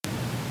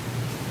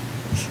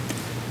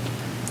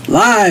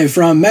Live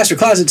from Master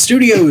Closet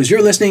Studios,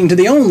 you're listening to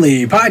the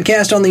only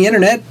podcast on the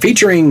internet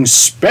featuring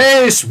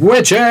space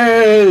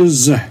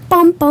witches.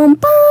 Bum, bum,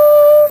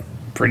 bum.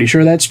 Pretty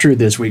sure that's true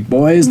this week,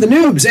 boys. The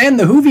Noobs and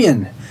the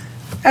Whovian.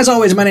 As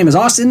always, my name is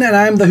Austin, and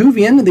I'm the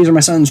Whovian. These are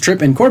my sons,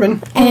 Trip and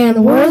Corbin.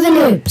 And we're the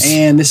Noobs.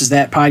 And this is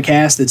that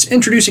podcast that's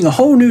introducing a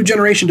whole new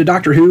generation to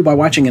Doctor Who by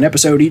watching an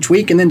episode each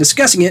week and then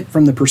discussing it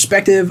from the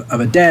perspective of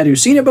a dad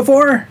who's seen it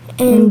before.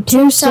 And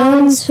two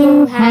sons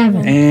who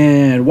haven't.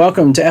 And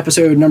welcome to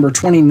episode number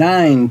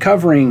 29,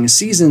 covering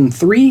Season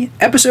 3,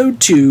 Episode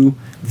 2,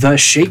 The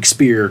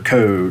Shakespeare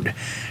Code.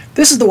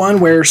 This is the one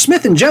where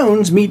Smith and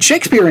Jones meet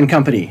Shakespeare and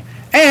Company.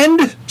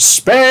 And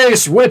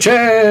space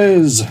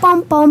witches!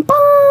 Bum, bum,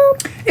 bum.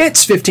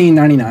 It's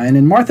 1599,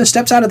 and Martha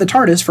steps out of the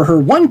TARDIS for her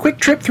one quick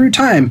trip through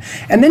time,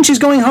 and then she's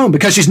going home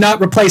because she's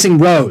not replacing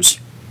Rose.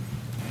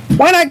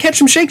 Why not catch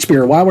some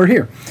Shakespeare while we're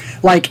here?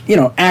 Like,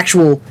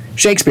 actual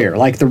Shakespeare,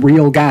 like the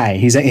real guy.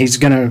 He's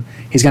gonna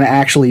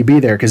actually be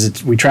there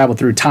because we travel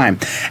through time.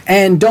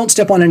 And don't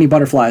step on any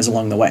butterflies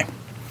along the way.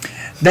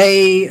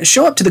 They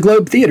show up to the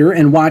Globe Theatre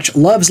and watch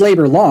Love's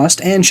Labour Lost,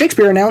 and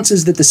Shakespeare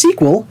announces that the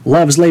sequel,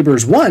 Love's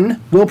Labour's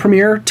 1, will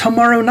premiere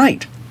tomorrow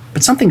night.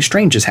 But something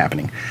strange is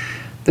happening.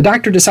 The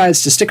Doctor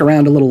decides to stick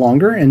around a little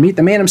longer and meet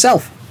the man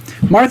himself.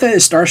 Martha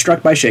is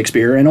starstruck by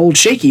Shakespeare, and old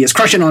Shaky is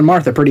crushing on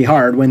Martha pretty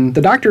hard when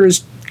the Doctor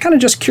is kind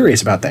of just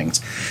curious about things.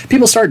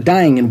 People start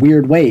dying in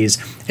weird ways.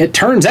 It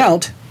turns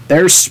out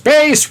they're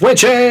space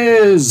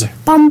witches!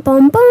 Bum,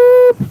 bum,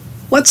 bum.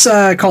 Let's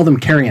call them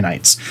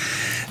Carrionites.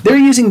 They're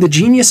using the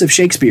genius of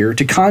Shakespeare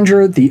to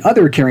conjure the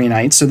other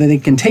Carrionites so that they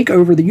can take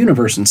over the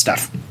universe and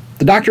stuff.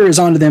 The Doctor is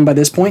onto them by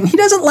this point, and he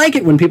doesn't like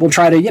it when people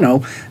try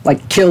to,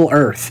 kill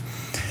Earth.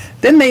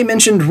 Then they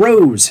mentioned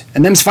Rose,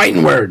 and them's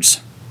fighting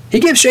words. He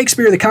gives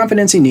Shakespeare the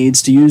confidence he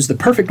needs to use the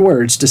perfect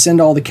words to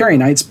send all the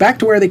Carrionites back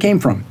to where they came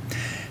from.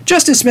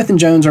 Just as Smith and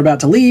Jones are about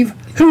to leave,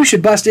 who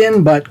should bust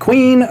in but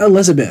Queen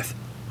Elizabeth?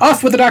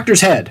 Off with the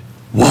Doctor's head.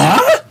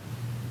 What?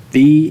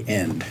 The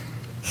end.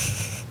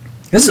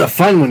 This is a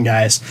fun one,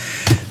 guys.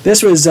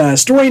 This was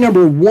story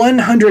number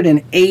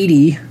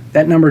 180.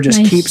 That number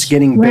just keeps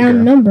getting bigger.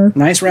 Round number.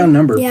 Nice round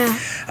number. Yeah.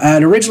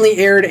 It originally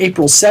aired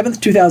April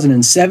 7th,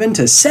 2007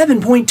 to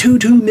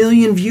 7.22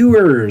 million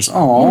viewers.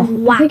 Aw.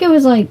 Wow. I think it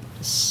was like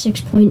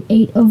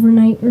 6.8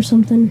 overnight or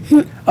something.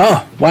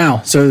 Oh,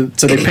 wow. So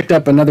they picked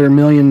up another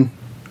million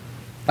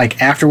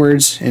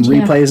afterwards in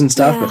replays and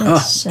stuff.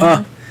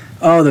 Yeah,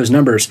 but those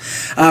numbers.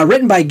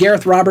 Written by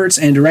Gareth Roberts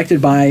and directed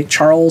by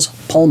Charles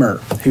Palmer,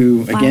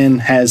 who, again,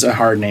 has a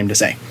hard name to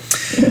say.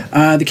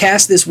 The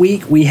cast this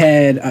week, we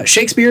had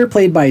Shakespeare,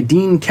 played by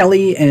Dean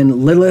Kelly,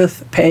 and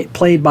Lilith,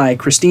 played by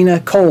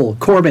Christina Cole.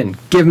 Corbin,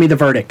 give me the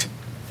verdict.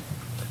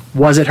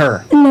 Was it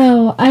her?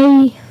 No,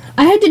 I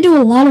had to do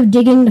a lot of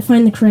digging to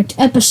find the correct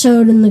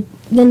episode and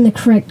then the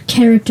correct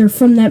character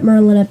from that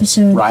Merlin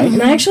episode. Right.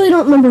 And I actually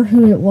don't remember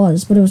who it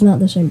was, but it was not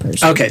the same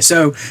person. Okay,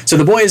 so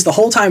the boys, the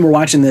whole time we're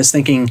watching this,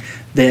 thinking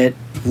that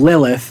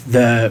Lilith,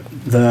 the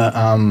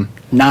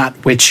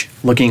not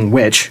witch-looking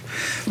witch,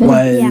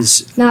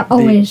 was... Yeah. Not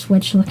always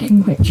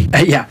witch-looking witch.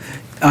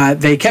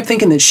 They kept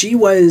thinking that she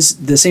was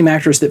the same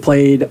actress that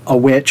played a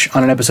witch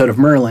on an episode of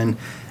Merlin.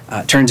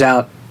 Turns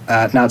out,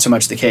 not so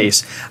much the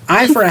case.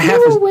 She flew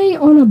away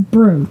on a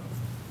broom.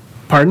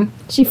 Pardon?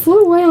 She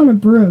flew away on a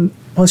broom.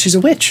 Well, she's a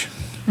witch.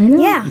 I know.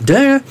 Yeah.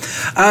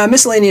 Duh.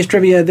 Miscellaneous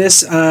trivia.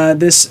 This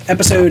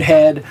episode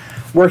had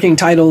working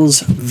titles: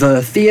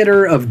 The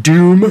Theater of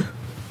Doom.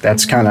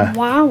 That's kind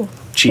of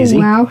cheesy.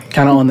 Wow.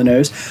 Kind of on the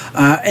nose.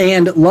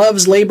 And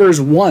Love's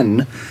Labour's 1,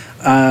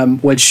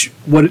 which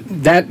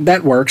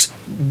that works.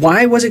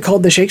 Why was it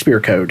called the Shakespeare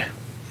Code?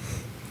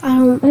 I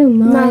have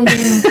no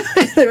idea.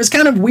 It was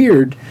kind of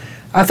weird.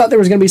 I thought there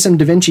was going to be some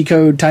Da Vinci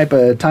Code type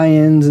of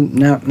tie-ins.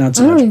 No, not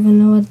so much. I don't even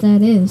know what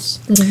that is,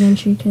 the Da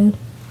Vinci Code.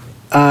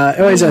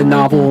 It was a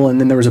novel, and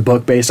then there was a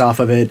book based off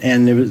of it,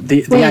 and it was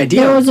the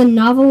idea. There was a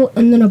novel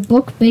and then a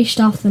book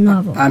based off the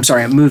novel. I'm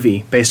sorry, a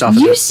movie based off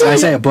of it. Did I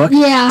say a book?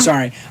 Yeah.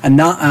 Sorry, a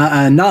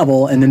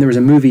novel, and then there was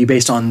a movie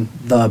based on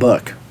the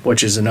book,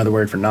 which is another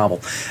word for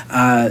novel.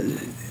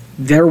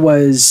 There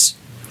was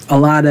a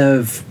lot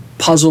of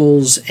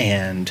puzzles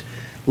and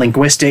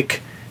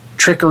linguistic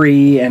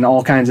trickery and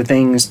all kinds of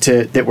things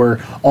that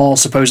were all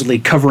supposedly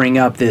covering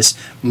up this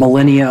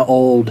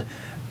millennia-old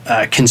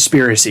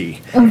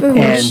conspiracy.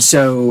 And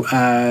so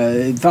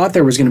thought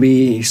there was going to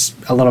be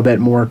a little bit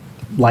more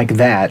like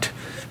that,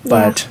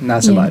 but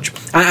not so much.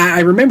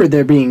 I remember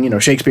there being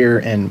Shakespeare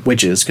and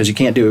witches, because you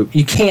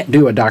can't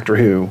do a Doctor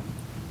Who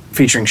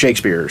featuring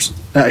Shakespeare's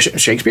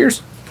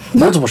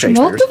multiple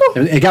Shakespeares.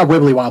 It got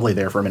wibbly wobbly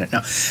there for a minute.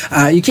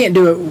 No, you can't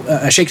do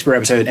a Shakespeare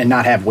episode and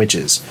not have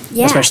witches.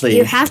 Yeah, especially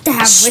you have to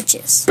have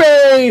witches.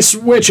 Space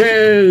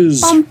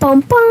witches. Bum, bum,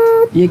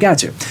 bum. You got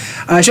to.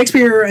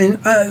 Shakespeare, and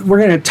we're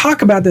going to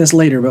talk about this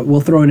later, but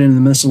we'll throw it in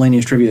the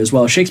miscellaneous trivia as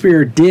well.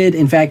 Shakespeare did,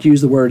 in fact,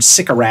 use the word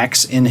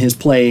sycorax in his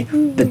play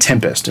The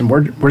Tempest, and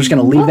we're just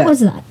going to leave that. What was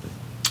that?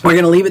 We're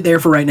going to leave it there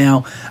for right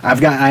now.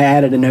 I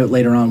added a note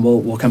later on.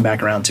 We'll come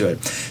back around to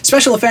it.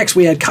 Special effects,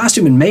 we had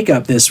costume and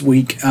makeup this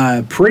week.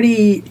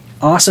 Pretty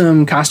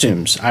awesome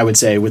costumes, I would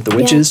say, with the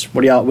witches.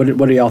 What do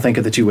y'all think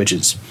of the two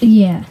witches?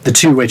 Yeah. The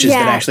two witches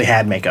that Yeah. actually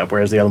had makeup,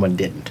 whereas the other one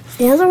didn't.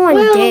 The other one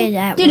did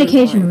at one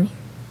occasionally. point.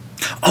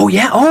 Oh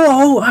yeah.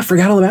 Oh, I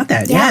forgot all about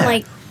that. Yeah, Yeah.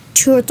 like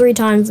 2 or 3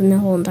 times in the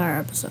whole entire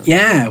episode.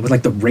 Yeah, with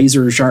like the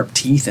razor sharp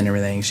teeth and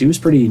everything. She was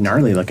pretty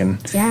gnarly looking.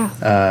 Yeah.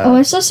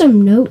 I saw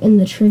some note in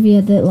the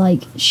trivia that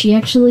like she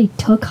actually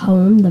took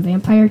home the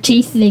vampire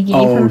teeth they gave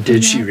her. Oh, for did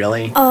that. she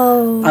really?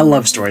 Oh. I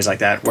love stories like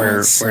that where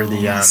That's so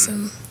the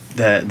awesome.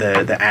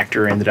 the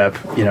actor ended up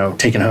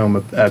taking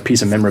home a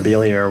piece of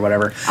memorabilia or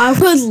whatever. I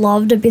would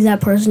love to be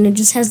that person who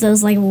just has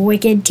those like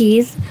wicked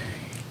teeth.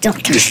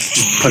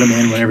 Just put them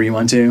in whenever you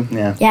want to.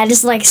 Yeah. Yeah,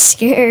 just like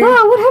scared.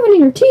 Oh, what happened to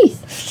your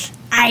teeth?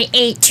 I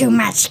ate too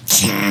much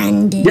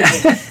candy.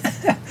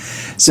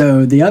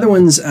 So the other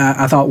ones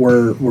I thought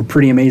were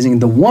pretty amazing.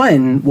 The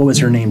one, what was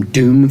her name?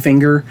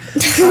 Doomfinger.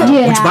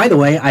 Yeah. Which, by the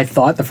way, I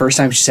thought the first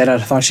time she said it,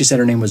 I thought she said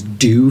her name was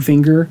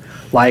Dewfinger,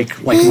 like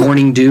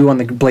morning dew on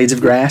the blades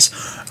of grass.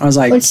 I was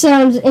like, Which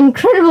sounds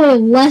incredibly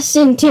less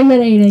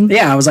intimidating.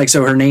 yeah, I was like,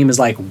 so her name is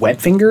like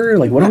Wetfinger?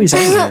 Like, what are we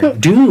saying here?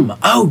 Doom.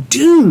 Oh,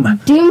 Doom.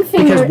 Doomfinger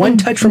Because one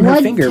touch from her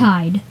finger.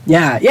 Blood-tied.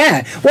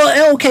 Yeah.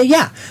 Well, okay,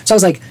 yeah. So I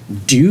was like,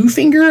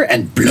 Dewfinger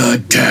and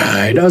Blood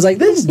Tide. I was like,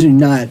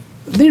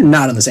 they're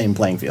not on the same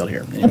playing field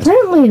here. Anyways.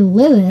 Apparently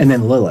Lilith And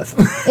then Lilith.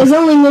 is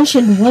only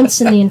mentioned once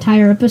in the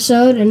entire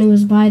episode, and it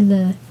was by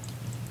the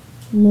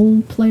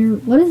LOL player.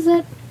 What is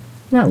that?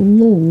 Not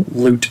LOL.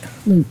 Loot.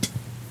 Loot.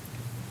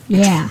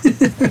 Yeah.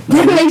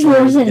 That makes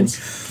more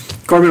sense.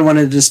 Corbin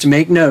wanted us to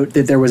make note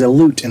that there was a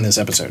lute in this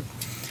episode.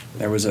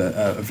 There was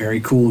a very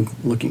cool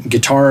looking,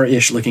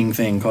 guitar-ish looking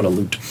thing called a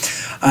lute.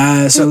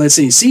 So let's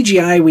see.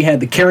 CGI, we had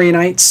the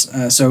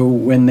Carrionites. So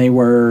when they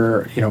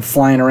were,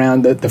 flying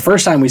around, the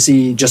first time we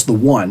see just the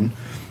one,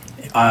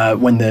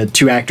 when the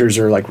two actors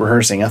are like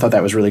rehearsing, I thought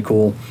that was really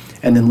cool.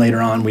 And then later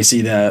on, we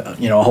see a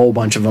whole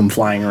bunch of them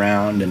flying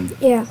around, and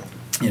Yeah.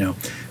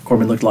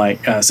 Corbin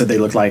said they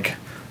looked like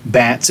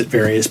bats at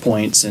various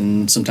points,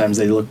 and sometimes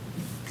they look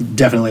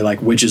definitely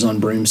like witches on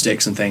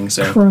broomsticks and things.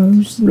 So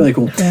Crows. and really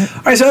cool. crap.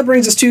 All right, so that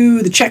brings us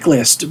to the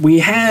checklist. We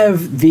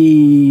have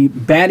the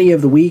baddie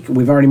of the week.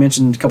 We've already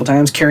mentioned a couple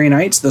times,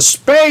 Carrionites, the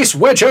space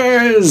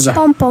witches.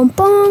 Bum bum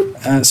bum.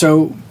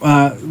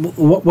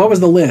 What was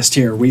the list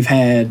here? We've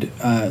had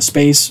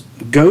space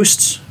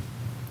ghosts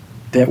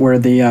that were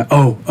the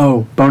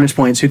bonus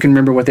points. Who can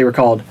remember what they were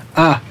called?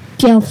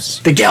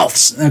 Gelfs. The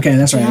Gelfs. Okay,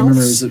 that's right. I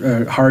remember it was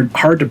a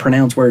hard to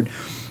pronounce word.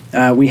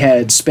 We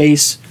had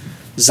space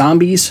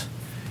zombies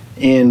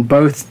in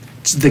both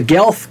the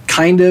Gelf.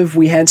 Kind of,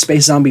 we had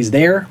space zombies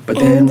there, but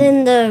And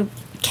then the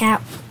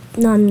cat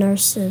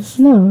non-nurses.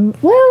 No.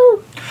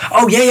 Well,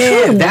 oh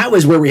yeah. True. That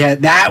was where we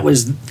had. That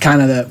was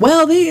kind of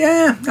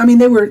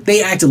the.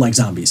 They acted like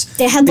zombies.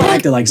 They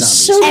acted like zombies.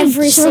 so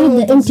Every did sort of the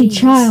single empty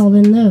disease. child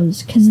in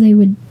those, because they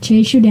would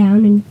chase you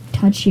down and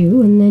touch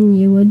you, and then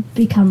you would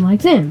become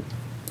like them.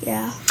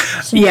 Yeah.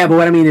 Yeah, but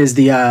what I mean is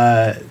the.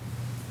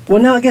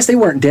 Well, no, I guess they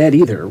weren't dead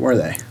either, were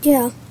they?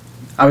 Yeah.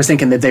 I was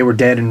thinking that they were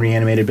dead and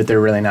reanimated, but they're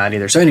really not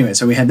either. So anyway,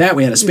 we had that.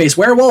 We had a space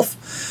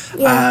werewolf.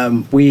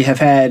 Yeah. We have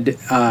had.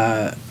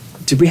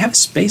 Did we have a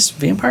space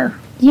vampire?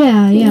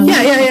 Yeah.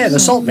 Yeah. The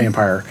salt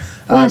vampire.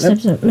 Last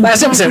episode. No,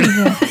 Last episode.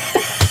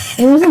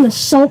 It wasn't the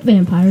salt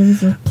vampire. It was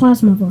the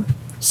plasma.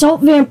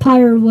 Salt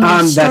vampire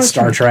was That's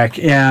Star Trek.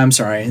 Yeah, I'm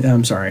sorry.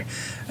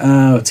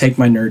 Take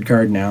my nerd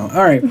card now.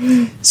 All right.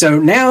 So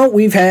now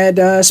we've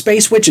had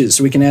space witches,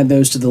 so we can add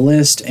those to the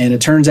list. And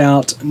it turns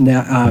out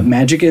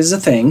magic is a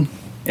thing.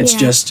 It's Yeah.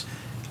 just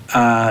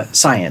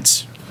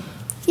science.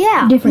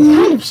 Yeah. Different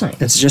kind of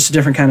science. It's just a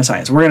different kind of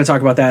science. We're going to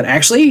talk about that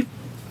actually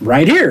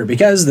right here,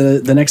 because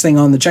the next thing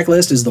on the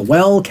checklist is the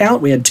well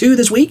count. We had 2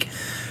 this week.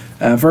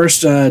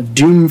 First,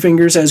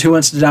 Doomfinger says, "Who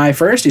wants to die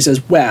first?" He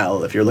says,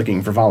 "Well, if you're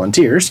looking for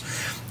volunteers."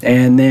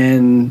 And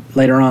then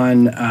later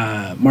on,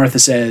 Martha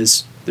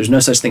says, "There's no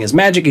such thing as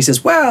magic." He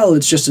says, "Well,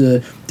 it's just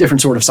a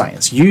different sort of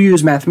science. You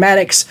use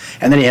mathematics."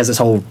 And then he has this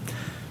whole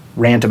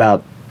rant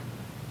about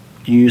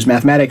you use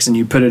mathematics and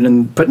you put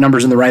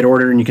numbers in the right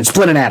order and you can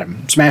split an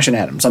atom, smash an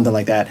atom, something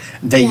like that.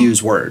 They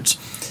use words.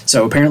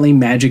 So apparently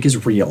magic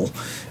is real.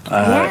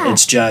 Yeah.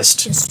 It's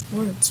just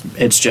words.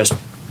 it's just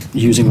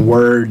using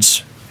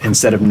words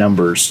instead of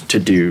numbers to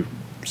do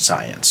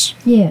science.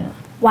 Yeah.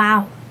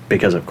 Wow.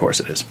 Because of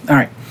course it is. All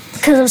right.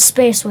 Because of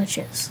space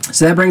witches.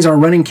 So that brings our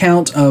running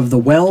count of the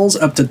wells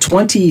up to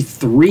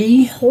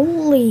 23.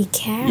 Holy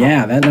cow.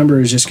 Yeah, that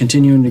number is just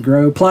continuing to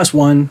grow. Plus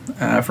 1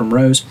 from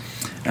Rose.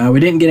 We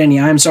didn't get any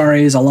I'm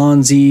sorry's,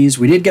 Alonzi's.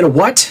 We did get a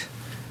what?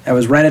 That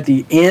was right at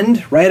the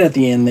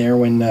end there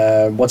when,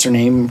 what's her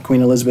name,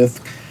 Queen Elizabeth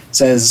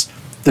says,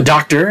 the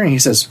doctor, and he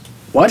says,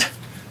 what?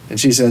 And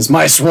she says,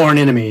 my sworn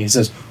enemy. He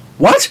says,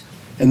 what?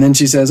 And then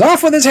she says,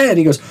 off with his head.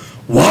 He goes,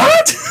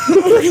 what?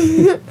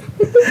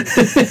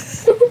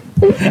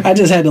 I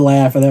just had to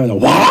laugh, and then I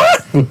was like,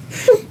 what?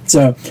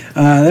 So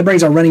that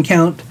brings our running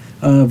count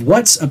of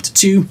what's up to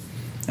 2.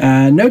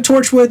 No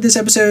Torchwood this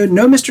episode.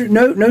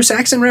 No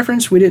Saxon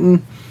reference. We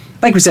didn't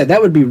like we said,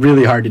 that would be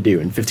really hard to do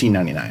in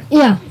 1599.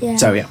 Yeah. Yeah.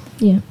 So yeah,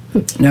 Yeah.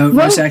 no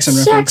Saxon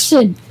reference.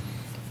 Saxon.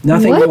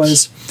 Nothing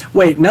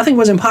What? nothing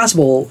was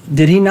impossible.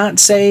 Did he not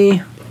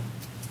say?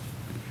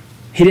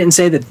 He didn't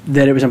say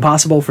that it was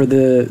impossible for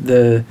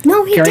the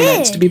No, he Carrie did.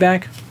 Knights to be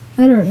back.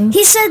 I don't know.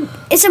 He said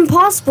it's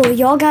impossible.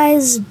 Y'all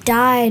guys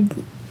died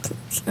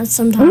at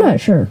some I'm time. not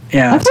sure.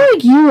 Yeah. I feel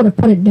like you would have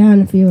put it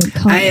down if you would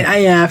caught it.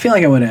 I feel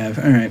like I would have.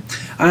 All right.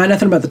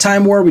 Nothing about the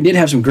Time War. We did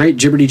have some great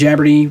jibberty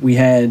jabberty. We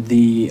had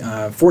the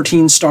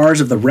 14 stars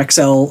of the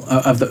Rexel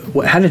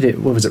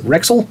what was it?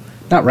 Rexel?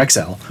 Not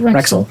Rexel.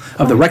 Rexel.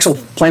 Of the Rexel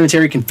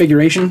planetary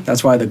configuration.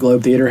 That's why the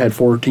Globe Theater had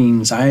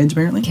 14 sides,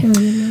 apparently.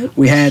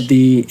 We had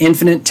the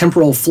infinite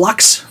temporal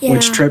flux,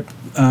 which Yeah. Trip...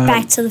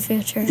 Back to the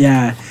Future.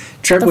 Yeah.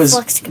 Trip The was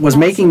flux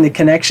making the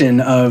connection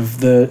of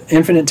the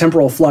infinite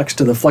temporal flux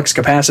to the flux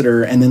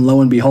capacitor, and then lo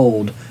and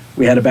behold,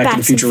 we had a Back to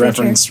the Future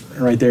reference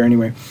right there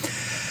anyway.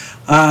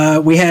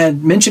 We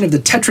had mention of the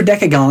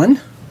tetradecagon,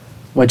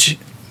 which,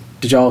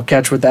 did y'all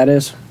catch what that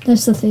is?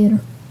 That's the theater.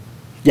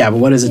 Yeah, but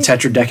what is a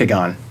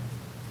tetradecagon?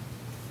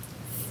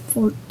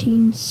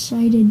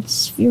 14-sided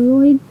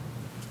spheroid?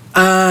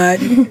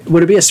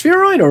 Would it be a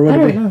spheroid, or would I it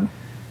don't be know.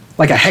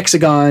 like a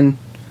hexagon?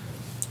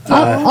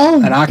 I'll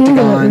An Google it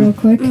octagon. real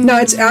quick.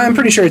 No, I'm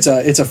pretty sure it's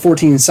a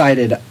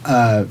 14-sided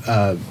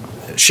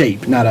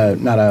shape, not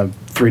a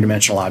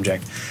three-dimensional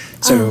object.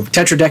 So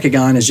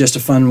tetradecagon is just a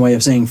fun way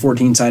of saying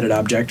 14-sided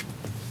object.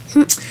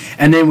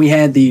 And then we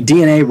had the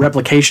DNA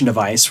replication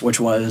device, which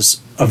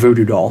was a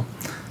voodoo doll.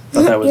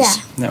 Thought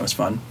that was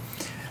fun.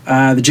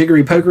 The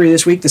jiggery pokery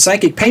this week. The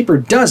psychic paper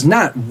does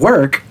not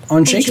work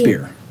on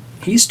Shakespeare.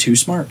 He's too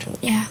smart.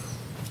 Yeah.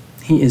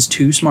 He is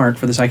too smart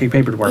for the psychic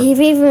paper to work.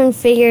 You've even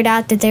figured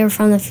out that they were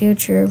from the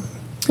future.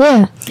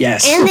 Yeah.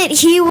 Yes. And that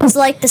he was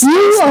like the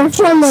You space are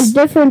from a witches.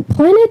 different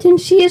planet and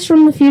she is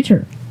from the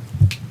future.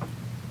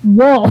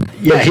 Whoa.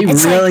 Yeah, he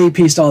It's really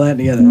pieced all that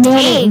together.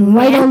 Nailed it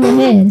right on the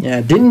head.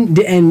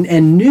 Yeah,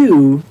 and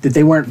knew that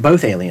they weren't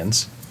both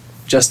aliens,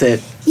 just that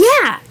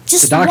Yeah,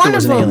 just the doctor one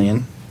was of an them.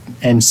 alien,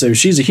 and so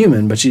she's a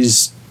human, but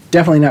she's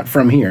definitely not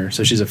from here,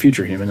 so she's a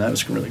future human. That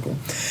was really cool.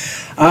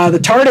 The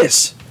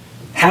TARDIS.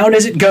 How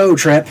does it go,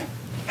 Trip?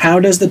 How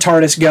does the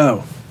TARDIS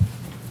go?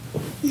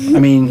 I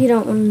mean, You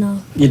don't want to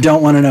know. you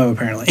don't want to know,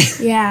 apparently.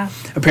 Yeah.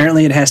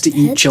 Apparently it has to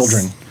eat It's-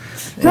 children.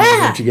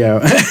 Ah, To go.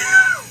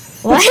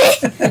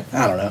 what?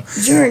 I don't know.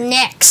 You're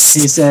next.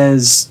 He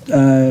says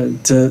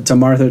to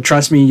Martha,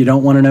 "Trust me, you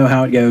don't want to know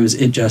how it goes.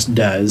 It just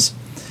does."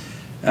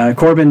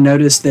 Corbin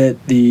noticed that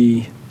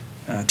the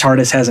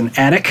TARDIS has an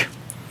attic.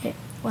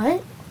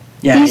 What?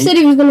 Yeah, He said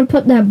he was going to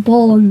put that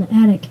ball in the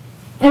attic.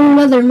 And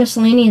another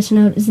miscellaneous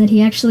note is that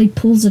he actually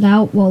pulls it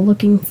out while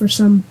looking for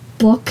some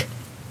book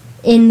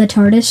in the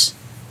TARDIS.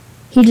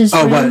 He just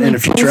Oh, what, randomly in a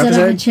future pulls it out of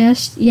episode? the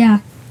chest. Yeah.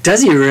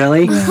 does he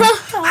really?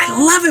 I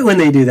love it when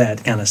they do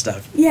that kind of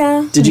stuff.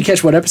 Yeah. Did you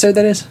catch what episode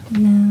that is?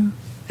 No.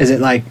 Is it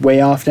like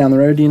way off down the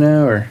road? Do you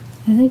know, or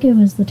I think it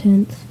was the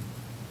 10th.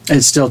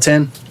 it's still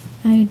 10?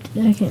 I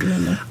can't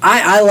remember.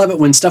 I love it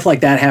when stuff like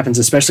that happens,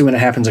 especially when it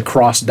happens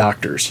across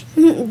doctors.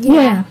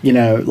 Yeah. You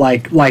know,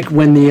 like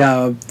when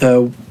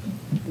the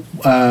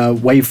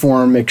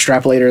waveform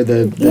extrapolator,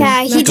 the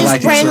Yeah, he just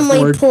galactic randomly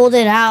surfboard. pulled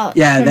it out.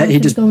 Yeah, that he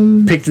just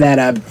Going- picked that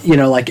up. You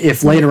know, like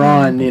if later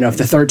on, you know, if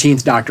the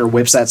 13th Doctor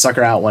whips that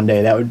sucker out one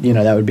day, that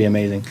would be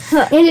amazing.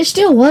 And it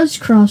still was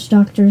cross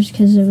doctors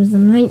because it was the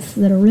 9th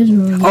that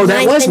originally. Oh,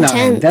 that Ninth was and 9.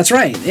 10th. That's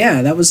right.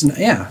 Yeah, that was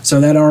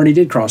So that already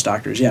did cross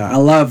Doctors. Yeah, I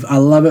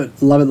love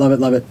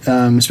it.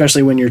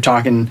 Especially when you're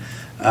talking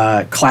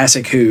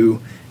classic Who,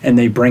 and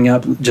they bring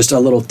up just a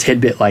little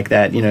tidbit like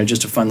that. You know,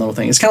 just a fun little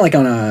thing. It's kind of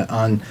like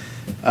on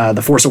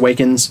The Force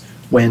Awakens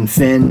when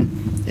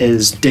Finn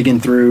is digging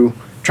through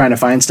trying to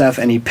find stuff,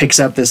 and he picks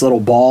up this little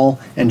ball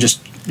and just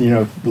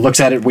looks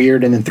at it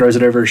weird and then throws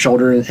it over his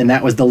shoulder, and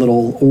that was the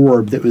little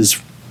orb that was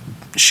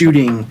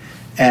shooting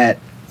at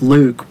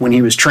Luke when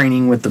he was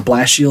training with the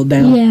blast shield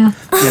down. Yeah.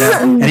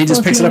 And he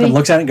just picks it up and Movie.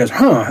 looks at it and goes,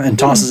 huh, and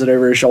tosses it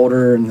over his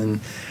shoulder, and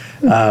then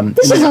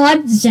This is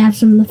odd.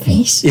 Zaps him in the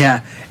face.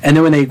 yeah. And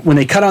then when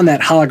they cut on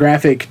that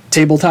holographic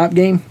tabletop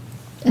game,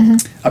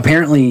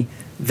 apparently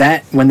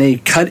that when they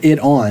cut it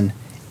on,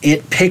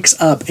 it picks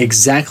up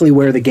exactly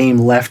where the game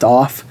left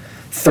off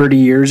 30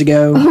 years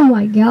ago. Oh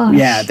my gosh.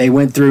 Yeah, they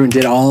went through and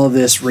did all of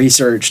this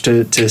research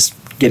to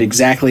get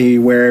exactly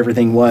where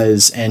everything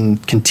was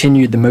and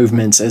continued the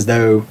movements as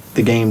though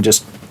the game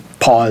just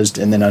paused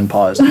and then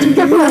unpaused. I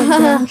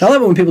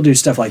love it when people do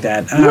stuff like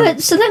that.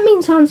 What? So that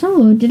means Han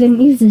Solo didn't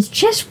use his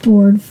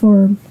chessboard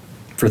for.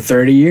 For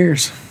 30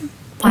 years.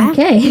 Wow.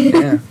 Okay.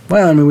 Yeah.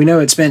 Well, I mean, we know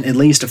it spent at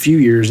least a few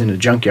years in a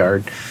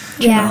junkyard.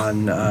 Yeah.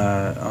 On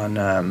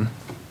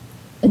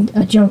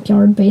a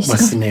junkyard, basically.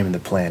 what's the name of the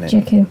planet?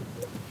 Jakku.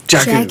 Jakku.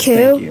 Jakku. Thank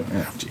you.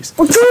 Oh, jeez.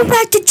 We're going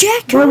back to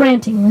Jack. We're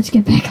ranting. Let's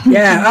get back on.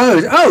 Yeah.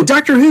 Oh,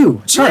 Doctor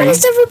Who. Sorry. Why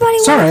does everybody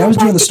Sorry, wanna I go was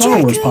doing back the to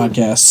Star Wars Jakku?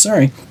 podcast.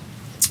 Sorry.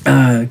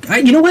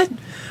 You know what?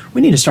 We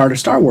need to start a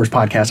Star Wars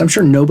podcast. I'm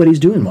sure nobody's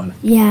doing one.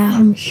 Yeah.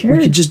 I'm sure.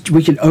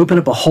 We could open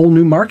up a whole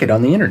new market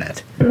on the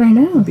internet. I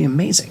know. It'd be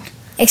amazing.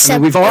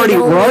 Except we're they only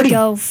already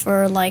go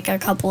for like a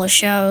couple of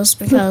shows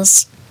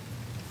because.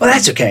 Well,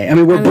 that's okay. I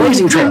mean, we're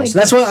blazing trails.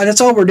 That's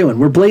all we're doing.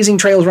 We're blazing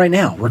trails right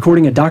now,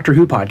 recording a Doctor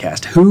Who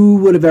podcast. Who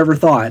would have ever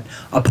thought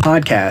a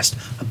podcast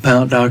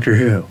about Doctor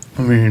Who?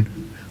 I mean,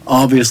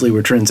 obviously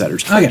we're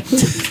trendsetters. Okay,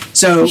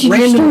 so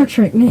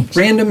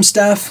random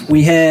stuff.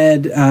 We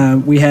had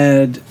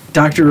the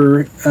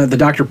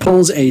doctor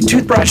pulls a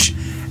toothbrush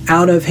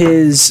out of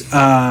his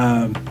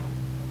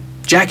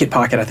jacket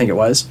pocket. I think it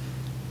was.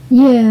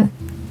 Yeah,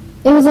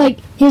 it was like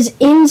his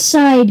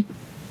inside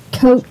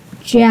coat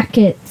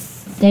jacket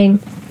thing.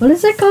 What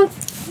is that called?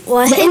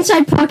 What? The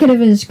inside pocket of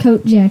his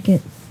coat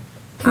jacket.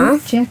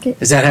 Coat jacket.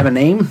 Does that have a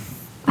name?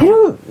 I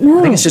don't know.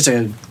 I think it's just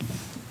a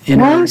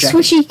long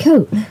swishy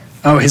coat.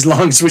 Oh, his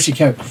long swishy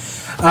coat.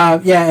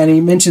 Yeah, and he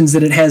mentions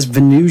that it has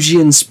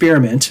Venusian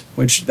spearmint,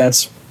 which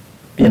that's,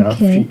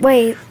 Okay.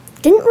 Wait,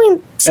 didn't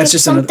we skip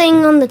just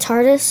something on the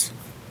TARDIS?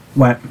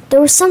 What?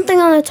 There was something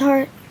on the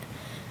TARDIS.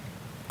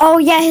 Oh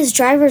yeah, his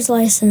driver's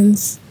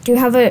license. Do you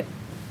have a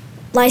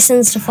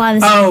license to fly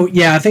this? Oh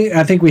yeah, I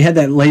think we had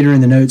that later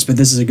in the notes, but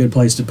this is a good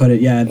place to put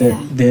it. Yeah,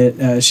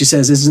 that she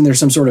says, isn't there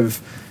some sort of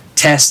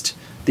test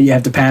that you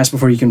have to pass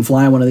before you can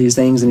fly one of these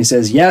things? And he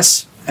says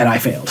yes, and I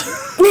failed.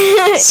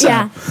 So,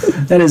 yeah,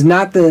 that is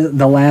not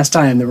the last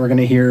time that we're going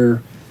to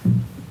hear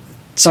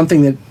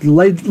something that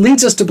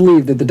leads us to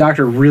believe that the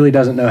doctor really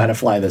doesn't know how to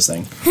fly this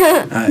thing.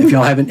 If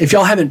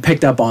y'all haven't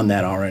picked up on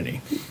that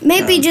already,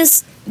 maybe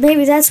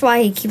that's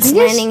why he keeps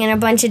landing in a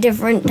bunch of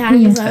different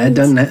time zones. It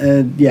doesn't.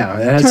 It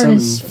has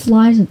TARDIS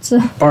flies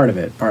itself. Part of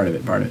it.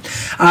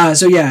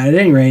 So yeah, at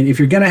any rate, if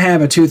you're gonna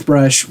have a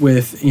toothbrush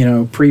with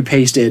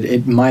pre-pasted,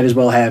 it might as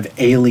well have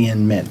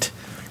alien mint.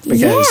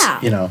 Because,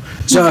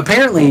 so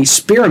apparently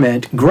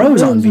spearmint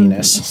grows on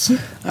Venus.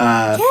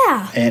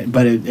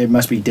 But it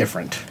must be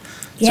different.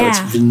 So it's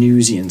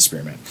Venusian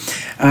spearmint.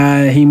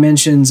 He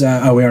mentions, we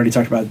already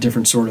talked about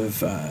different sort of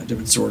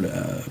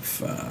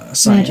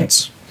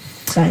science.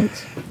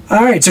 Science.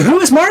 All right, so who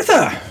is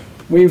Martha?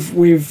 We've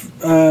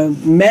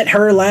met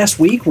her last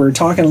week. We're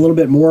talking a little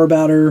bit more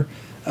about her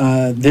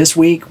this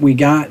week. We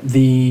got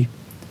we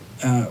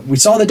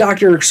saw the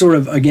doctor sort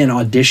of, again,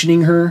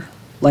 auditioning her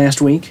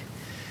last week.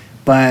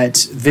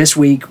 But this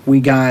week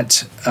we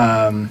got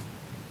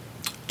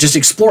just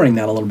exploring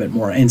that a little bit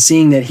more and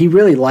seeing that he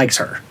really likes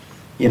her,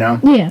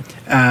 Yeah.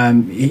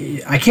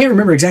 I can't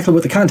remember exactly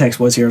what the context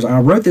was here. I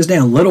wrote this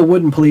down: little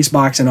wooden police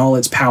box in all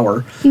its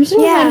power. He was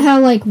talking about how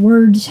like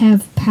words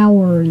have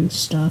power and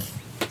stuff.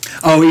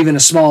 Oh, even a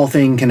small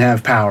thing can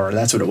have power.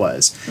 That's what it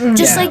was.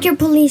 Just like your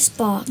police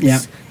box. Yeah.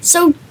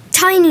 So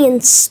tiny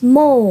and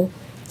small,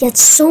 yet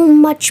so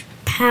much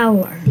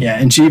power. Yeah,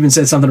 and she even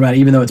said something about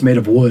even though it's made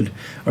of wood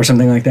or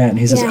something like that. And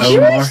he says, She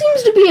really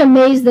seems to be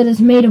amazed that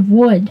it's made of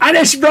wood. I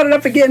know, she brought it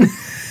up again.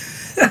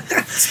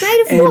 It's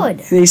made of wood.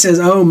 And he says,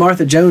 "Oh,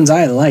 Martha Jones,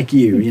 I like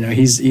you."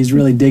 He's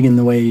really digging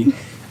the way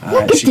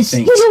Look at she this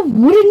thinks. little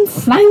wooden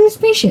flying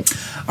spaceship.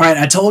 All right,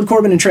 I told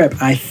Corbin and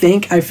Tripp, I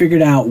think I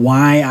figured out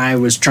why I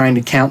was trying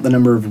to count the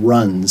number of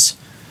runs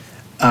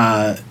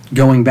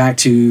going back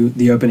to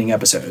the opening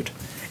episode.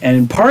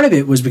 And part of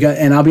it was because,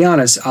 and I'll be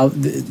honest,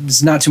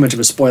 it's not too much of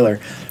a spoiler.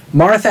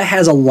 Martha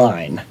has a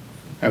line,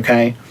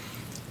 okay?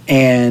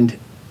 And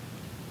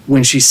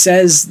when she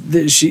says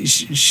that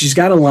she's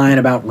got a line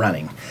about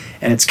running,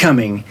 and it's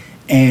coming,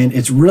 and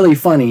it's really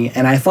funny,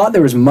 and I thought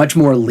there was much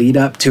more lead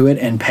up to it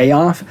and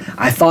payoff.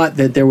 I thought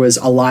that there was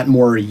a lot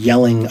more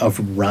yelling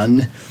of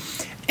run.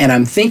 And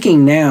I'm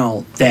thinking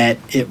now that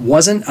it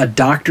wasn't a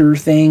doctor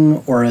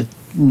thing or a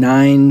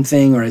 9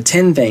 thing or a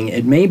 10 thing.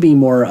 It may be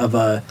more of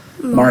a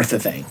Martha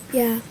thing.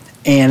 Yeah.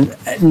 And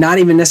not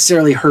even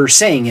necessarily her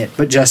saying it,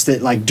 but just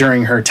that like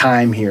during her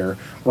time here,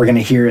 we're going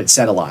to hear it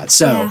said a lot.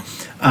 So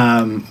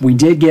we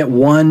did get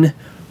one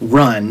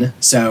run,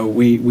 so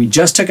we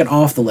just took it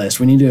off the list.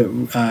 We need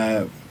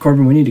to,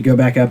 Corbin, we need to go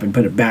back up and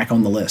put it back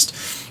on the list.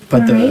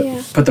 Put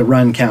the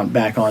run count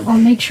back on. I'll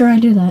make sure I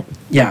do that.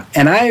 Yeah,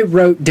 and I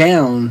wrote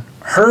down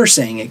her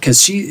saying it because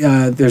she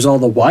there's all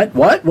the what,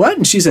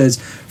 and she says,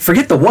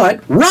 forget the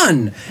what,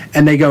 run,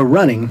 and they go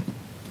running.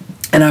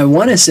 And I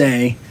want to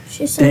say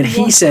that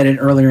he said it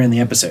earlier in the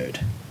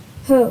episode.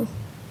 Who?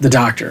 The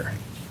doctor.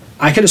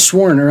 I could have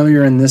sworn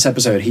earlier in this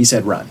episode he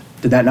said run.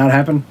 Did that not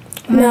happen?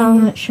 No.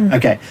 I'm not sure.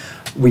 Okay.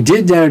 We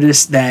did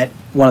notice that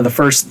one of the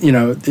first,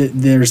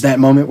 there's that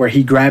moment where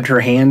he grabbed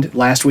her hand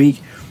last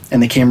week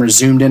and the camera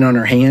zoomed in on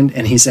her hand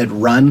and he said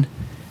run.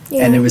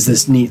 Yeah. And it was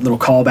this neat little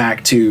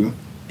callback to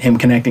him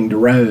connecting to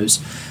Rose.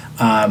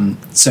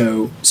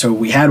 So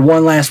we had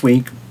one last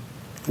week.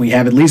 We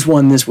have at least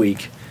one this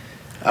week.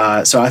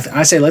 So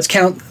I say let's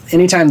count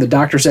anytime the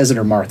doctor says it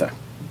or Martha.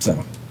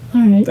 So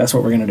all right. That's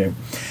what we're going to do.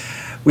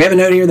 We have a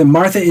note here that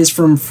Martha is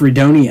from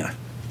Fredonia,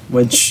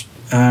 which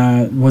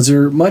was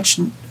there much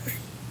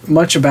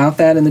about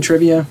that in the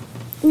trivia?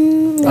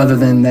 No. Other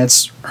than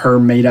that's her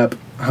made-up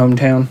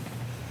hometown?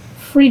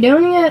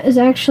 Fredonia is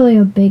actually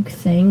a big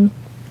thing.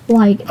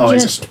 Like,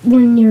 just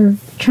when you're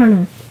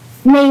trying to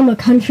name a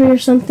country or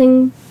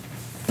something,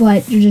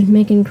 but you're just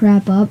making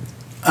crap up.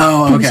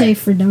 Oh, People say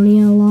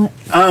Fredonia a lot.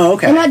 Oh,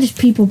 okay. And not just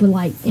people, but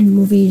like in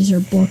movies or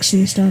books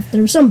and stuff.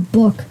 There was some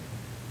book,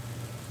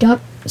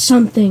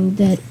 something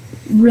that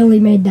really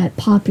made that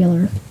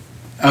popular.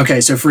 Okay,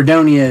 so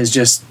Fredonia is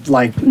just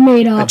like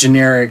made up.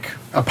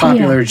 a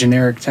popular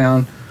generic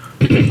town.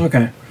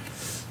 Okay.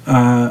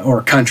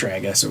 Or country, I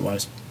guess it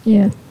was.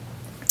 Yeah.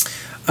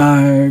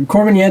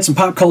 Corbin, you had some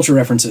pop culture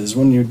references.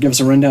 Wouldn't you give us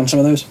a rundown of some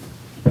of those?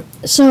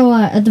 So,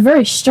 at the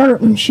very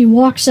start, when she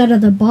walks out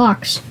of the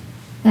box,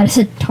 I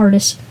said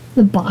TARDIS,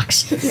 the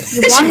box.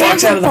 She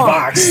walks out of the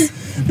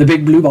box. The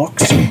big blue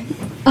box.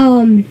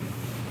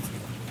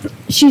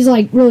 She's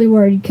like really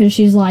worried because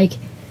she's like,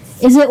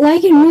 is it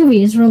like in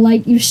movies where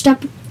like you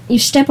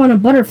step on a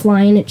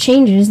butterfly and it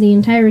changes the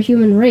entire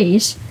human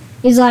race?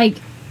 He's like,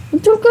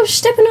 don't go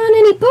stepping on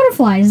any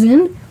butterflies then.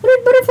 What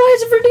did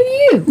butterflies ever do to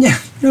you? Yeah,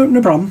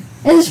 no problem.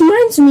 And this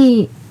reminds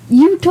me,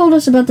 you told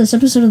us about this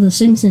episode of The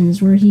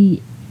Simpsons where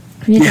he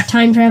creates a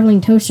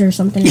time-traveling toaster or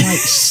something, like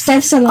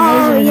steps on a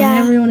laser and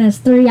everyone has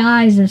 3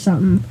 eyes or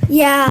something.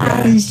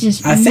 Yeah. It's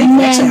just I think,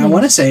 actually, I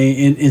want to say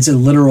it's a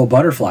literal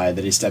butterfly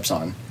that he steps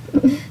on.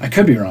 I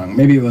could be wrong.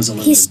 Maybe it was a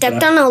lizard. He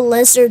stepped on a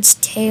lizard's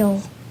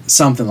tail.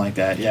 Something like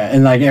that, yeah.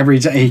 And like every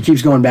time he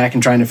keeps going back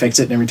and trying to fix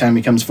it, and every time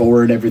he comes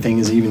forward, everything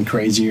is even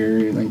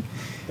crazier. Like,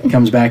 he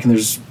comes back and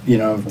there's,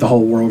 the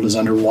whole world is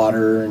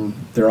underwater and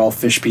they're all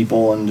fish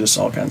people and just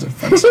all kinds of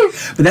fun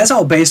stuff. But that's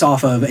all based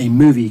off of a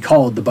movie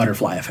called The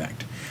Butterfly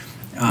Effect.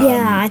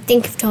 I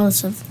think you've told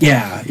us of.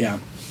 Yeah.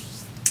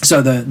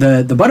 So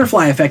the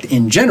butterfly effect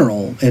in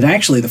general, it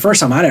actually, the first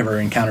time I'd ever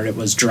encountered it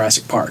was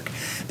Jurassic Park.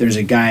 There's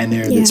a guy in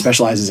there that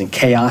specializes in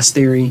chaos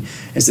theory.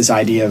 It's this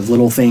idea of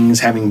little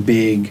things having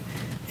big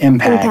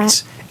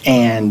impacts.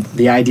 And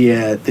the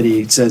idea that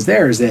he says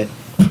there is that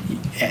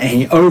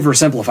he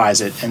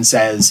oversimplifies it and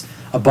says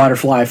a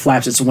butterfly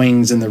flaps its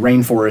wings in the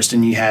rainforest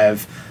and you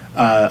have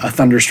a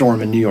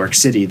thunderstorm in New York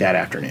City that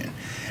afternoon.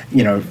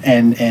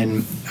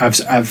 And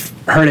I've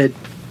heard it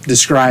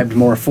described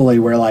more fully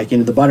where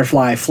the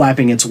butterfly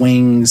flapping its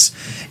wings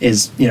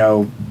is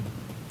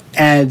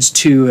adds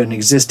to an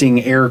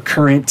existing air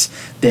current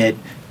that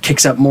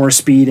kicks up more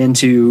speed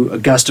into a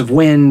gust of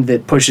wind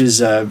that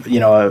pushes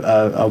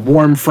a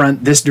warm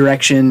front this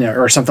direction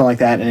or something like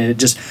that, and it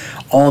just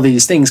all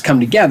these things come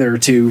together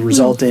to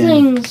result in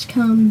things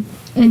come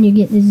and you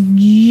get this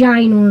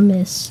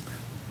ginormous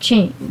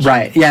change.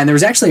 Right. Yeah, and there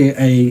was actually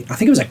I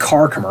think it was a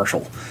car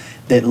commercial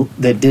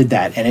that did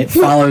that, and it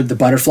followed the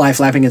butterfly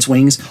flapping its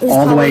wings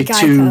all the way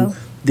to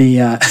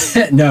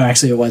the no,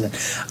 actually it wasn't.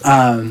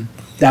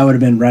 That would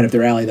have been right up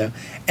their alley though.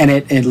 And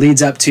it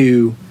leads up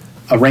to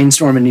a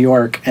rainstorm in New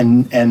York,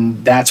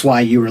 and that's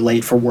why you were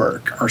late for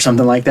work or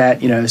something like that.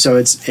 So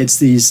it's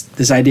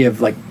this idea of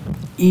like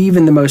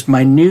even the most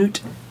minute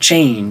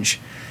change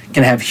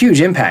can have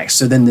huge impacts.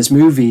 So then this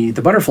movie,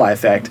 The Butterfly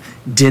Effect,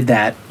 did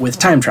that with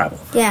time travel.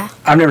 Yeah.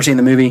 I've never seen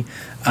the movie,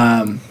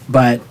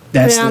 but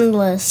that's put it on the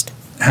list.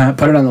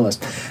 Put it on the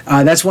list.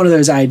 That's one of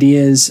those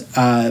ideas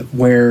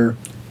where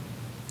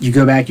you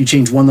go back, you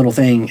change one little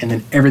thing, and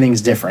then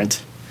everything's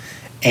different.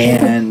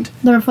 And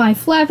butterfly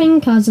flapping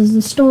causes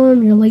the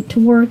storm. You're late to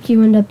work.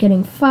 You end up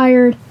getting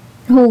fired.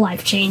 Your whole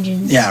life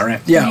changes. Yeah,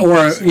 right. Yeah,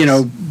 or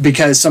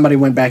because somebody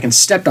went back and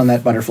stepped on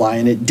that butterfly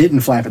and it didn't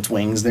flap its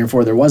wings,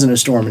 therefore there wasn't a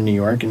storm in New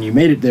York, and you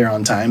made it there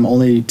on time,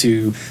 only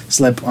to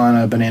slip on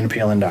a banana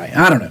peel and die.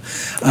 I don't know.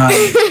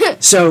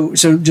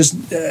 So just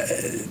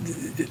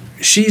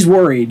she's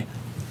worried.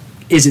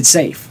 Is it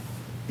safe?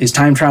 Is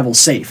time travel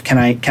safe? Can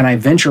I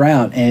venture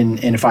out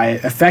and if I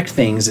affect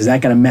things, is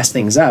that going to mess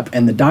things up?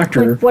 And the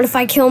doctor. What if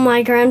I kill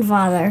my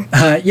grandfather?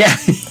 Yeah.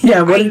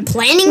 Are you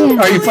planning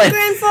to kill my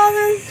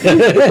grandfather?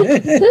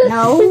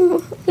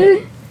 No.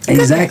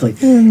 Exactly.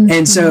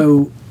 And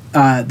so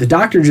the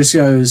doctor just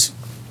goes,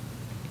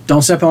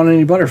 "Don't step on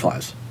any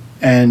butterflies."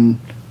 And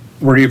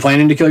were you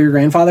planning to kill your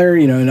grandfather?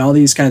 And all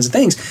these kinds of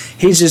things.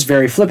 He's just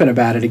very flippant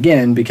about it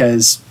again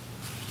because.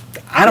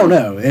 I don't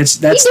know. He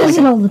does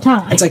it all the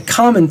time. It's a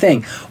common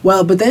thing.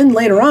 Well, but then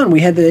later on, we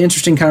had the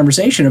interesting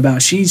conversation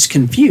about she's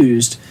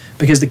confused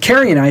because the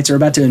Carianites are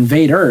about to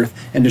invade Earth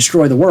and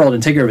destroy the world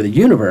and take over the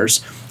universe.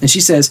 And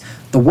she says,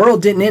 the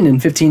world didn't end in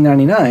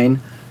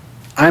 1599.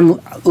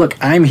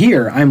 I'm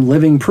here. I'm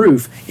living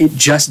proof. It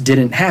just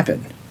didn't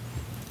happen.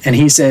 And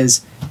he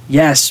says,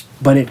 yes,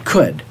 but it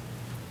could.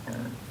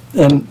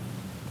 And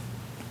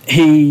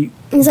he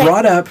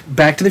brought up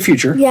Back to the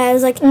Future. Yeah, I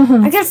was like,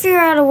 I gotta figure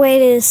out a way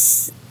to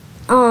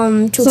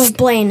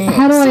explain it.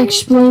 How do I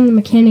explain the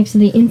mechanics of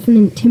the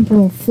infinite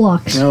temporal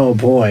flux? Oh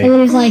boy! And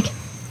then he's like,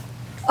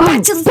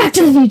 Back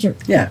to the Future.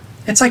 Yeah,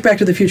 it's like Back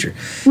to the Future.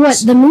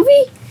 What, the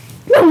movie?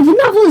 No, the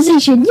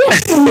novelization.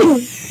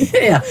 Yes.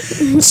 Yeah.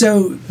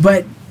 So,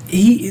 but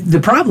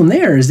the problem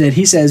there is that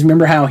he says,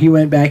 remember how he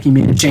went back, he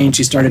made a change,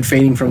 he started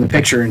fading from the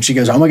picture, and she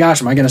goes, oh my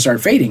gosh, am I going to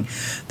start fading?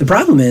 The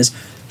problem is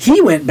he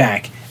went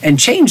back and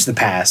changed the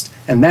past,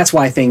 and that's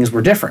why things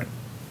were different,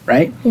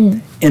 right?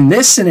 In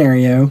this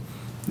scenario,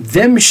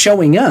 them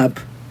showing up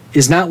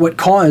is not what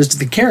caused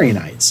the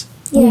Carianites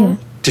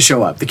to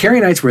show up. The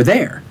Carianites were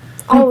there.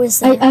 Always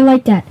there. I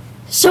like that.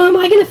 So am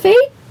I going to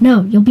fade?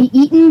 No, you'll be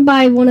eaten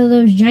by one of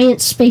those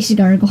giant space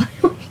gargoyles.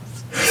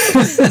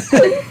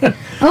 I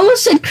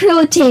almost said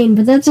Krillitane,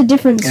 but that's a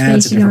different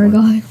space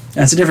gargoyle.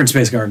 That's a different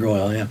space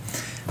gargoyle, yeah.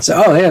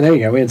 So, oh, yeah, there you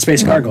go. We had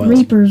space gargoyles.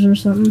 Reapers or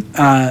something.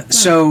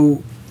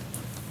 So,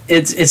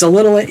 it's a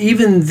little,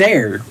 even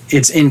there,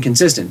 it's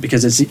inconsistent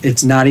because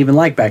it's not even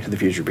like Back to the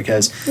Future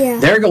because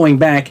they're going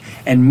back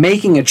and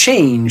making a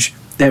change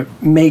that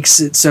makes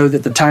it so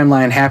that the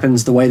timeline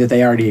happens the way that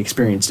they already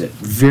experienced it.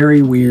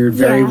 Very weird,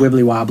 very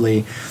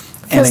wibbly-wobbly.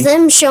 Because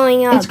them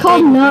showing up... It's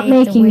called not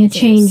making a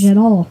change at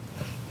all.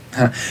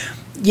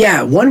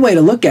 Yeah, one way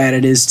to look at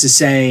it is to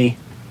say,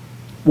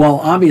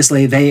 well,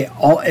 obviously,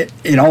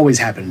 it always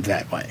happened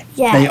that way.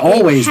 Yeah, they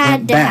always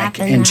went back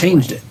and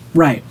changed it.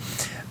 Right.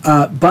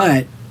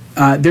 But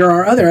there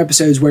are other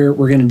episodes where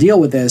we're going to deal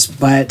with this,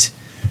 but...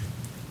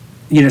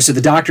 You know, so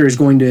the doctor is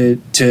going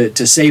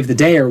to save the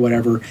day or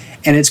whatever,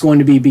 and it's going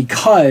to be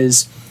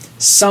because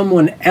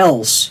someone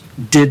else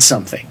did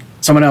something.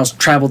 Someone else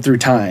traveled through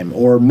time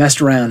or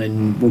messed around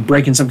and were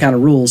breaking some kind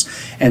of rules,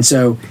 and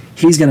so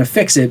he's going to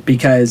fix it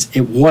because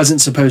it wasn't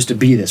supposed to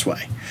be this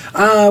way.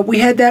 We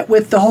had that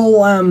with the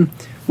whole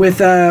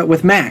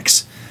with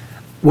Max,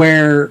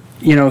 where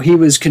he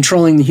was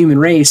controlling the human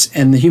race,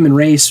 and the human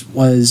race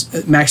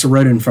was Max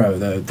Rodinfro,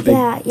 the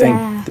big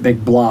thing, the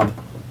big blob.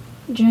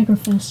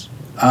 Jaggerfest.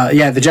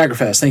 The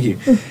Jaggerfest, thank you.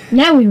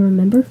 Now we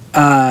remember.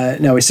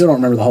 No, we still don't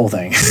remember the whole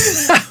thing.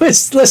 I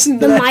was listening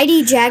to the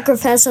mighty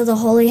Jaggerfest of the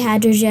Holy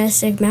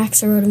Hadrogestic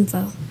Max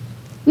Rodinfo.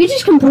 We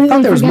just completely forgot. I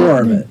thought there was more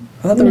of it.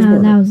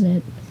 That was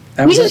it.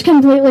 We just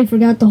completely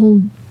forgot the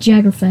whole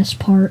Jaggerfest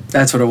part.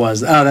 That's what it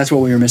was. Oh, that's what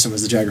we were missing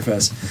was the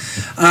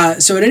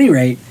Jaggerfest. So at any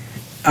rate,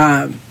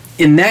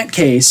 in that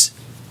case,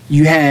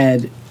 you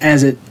had,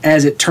 as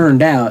it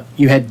turned out,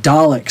 you had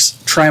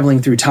Daleks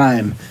traveling through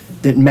time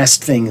that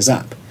messed things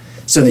up.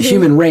 So the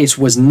human race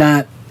was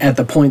not at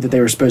the point that they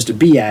were supposed to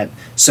be at,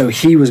 so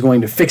he was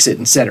going to fix it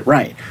and set it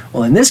right.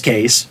 Well, in this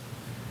case,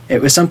 it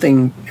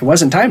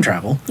wasn't time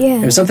travel.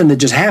 Yeah. It was something that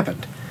just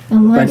happened.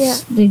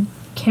 Unless the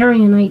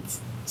Carrionites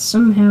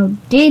somehow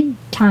did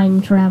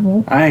time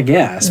travel. I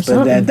guess,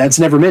 but that's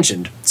never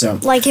mentioned. So,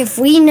 if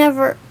they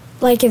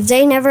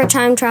never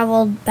time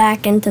traveled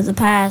back into the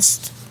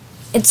past,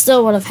 it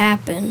still would have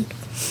happened.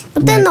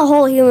 But then the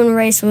whole human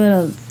race would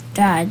have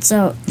died,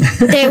 so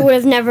they would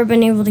have never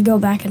been able to go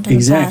back into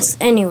the past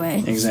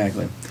anyway.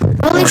 Exactly.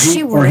 At least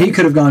she would. Or he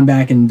could have gone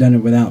back and done it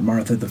without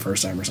Martha the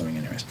first time or something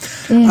anyways.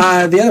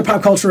 Yeah. The other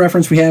pop culture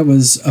reference we had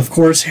was, of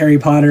course, Harry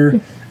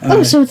Potter.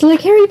 So it's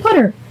like Harry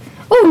Potter.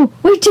 Oh,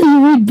 wait till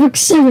you read book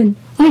 7.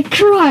 I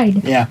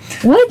cried. Yeah.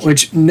 What?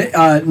 Which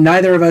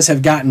neither of us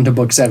have gotten to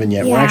book 7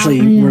 yet. Yeah.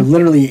 We're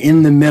literally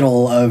in the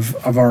middle of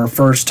our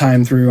first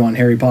time through on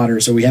Harry Potter,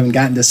 so we haven't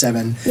gotten to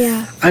 7.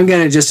 Yeah. I'm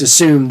going to just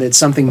assume that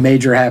something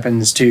major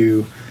happens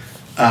to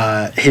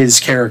his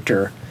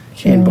character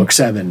in book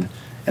 7,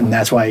 and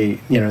that's why he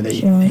threw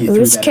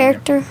Whose that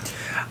character?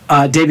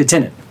 David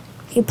Tennant.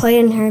 He played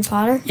in Harry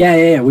Potter?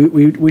 Yeah.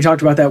 We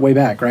talked about that way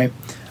back, right?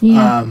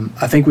 Yeah.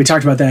 I think we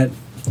talked about that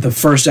the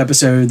first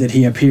episode that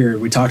he appeared.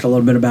 We talked a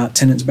little bit about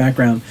Tennant's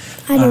background.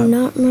 I do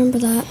not remember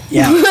that.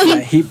 Yeah,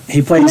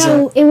 he plays...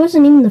 No, it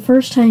wasn't even the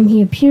first time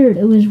he appeared.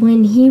 It was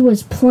when he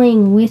was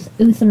playing with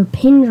Uther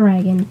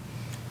Pendragon.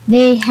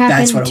 They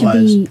happened to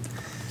be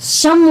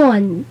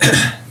someone...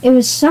 It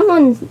was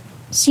someone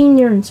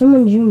senior and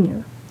someone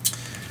junior.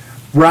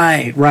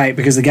 Right,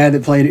 because the guy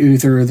that played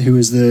Uther, who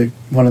was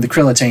one of the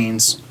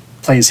Krillitanes,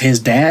 plays his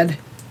dad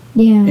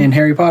in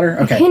Harry Potter?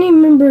 Okay. I can't even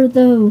remember,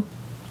 though,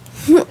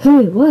 who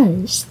it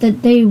was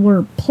that they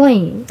were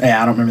playing.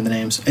 Yeah, I don't remember the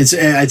names.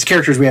 It's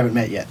characters we haven't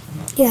met yet.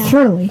 Yeah.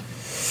 Surely.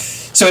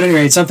 So at any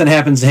rate, something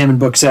happens to him in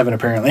book 7,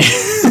 apparently.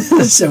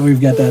 So we've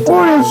got that.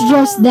 Or it's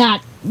just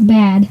that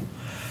bad.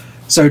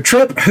 So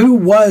Trip, who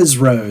was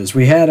Rose?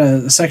 We had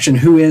a section,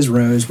 Who is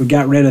Rose? We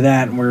got rid of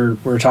that, and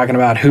we're talking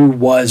about who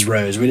was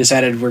Rose. We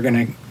decided we're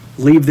going to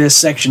leave this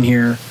section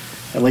here,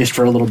 at least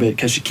for a little bit,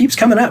 because she keeps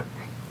coming up.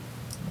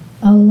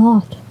 A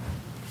lot.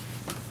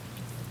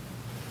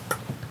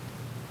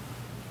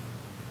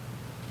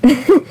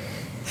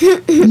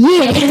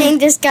 Yeah. Everything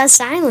just got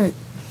silent.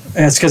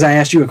 That's because I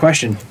asked you a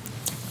question.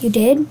 You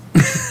did?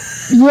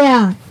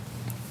 Yeah.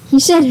 He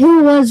said,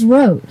 who was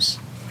Rose?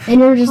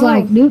 And you're just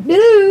like, doop,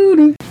 doop,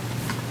 doop.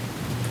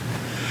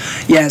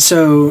 Yeah,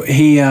 so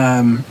he,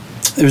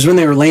 it was when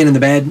they were laying in the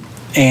bed,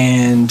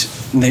 and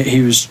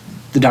the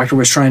doctor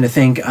was trying to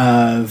think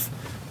of,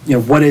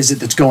 what is it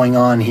that's going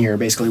on here?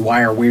 Basically,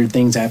 why are weird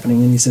things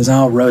happening? And he says,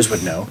 oh, Rose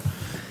would know.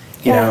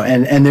 You know,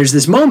 and there's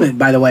this moment,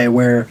 by the way,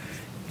 where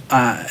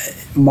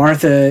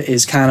Martha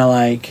is kind of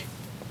like,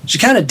 she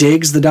kind of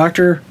digs the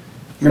doctor.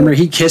 Remember,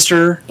 he kissed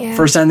her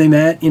first time they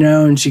met,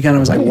 and she kind of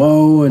was like,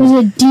 whoa. And, it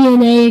was a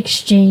DNA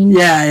exchange.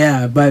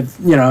 Yeah, but,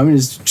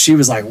 she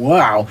was like,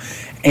 wow.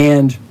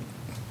 And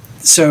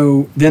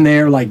so then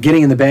they're like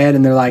getting in the bed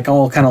and they're like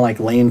all kind of like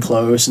laying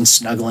close and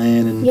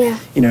snuggling and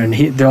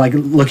and they're like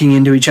looking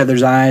into each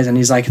other's eyes and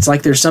he's like, it's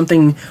like there's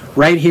something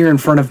right here in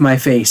front of my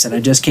face and I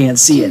just can't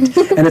see it.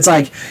 And it's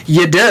like,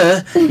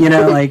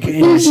 like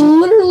there's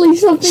literally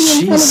something in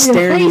front of your face. She's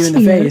staring you in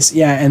the face.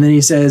 Yeah, and then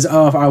he says,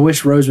 "Oh, if I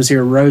wish Rose was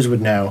here, Rose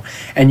would know."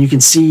 And you can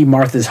see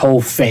Martha's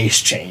whole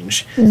face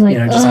change. Like,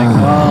 just like,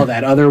 oh,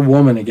 that other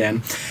woman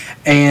again.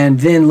 And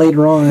then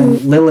later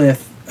on,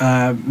 Lilith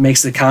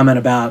makes the comment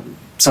about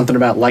something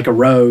about like a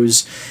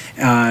rose,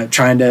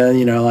 trying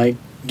to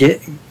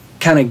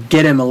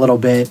get him a little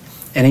bit,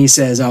 and he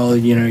says, "Oh,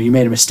 you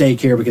made a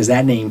mistake here because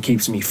that name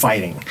keeps me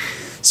fighting."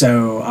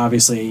 So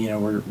obviously,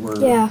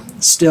 we're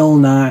still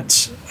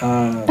not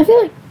I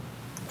feel like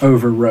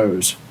over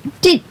Rose.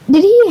 Did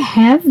he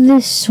have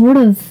this sort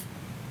of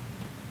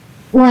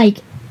like,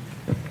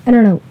 I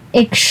don't know,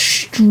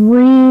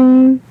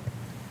 extreme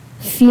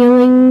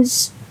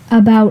feelings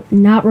about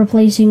not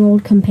replacing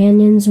old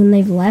companions when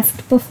they've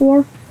left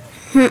before?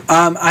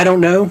 I don't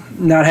know,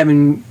 not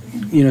having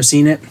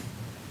seen it.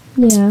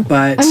 Yeah,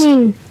 but I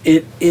mean,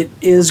 it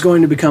is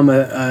going to become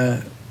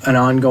an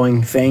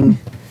ongoing thing.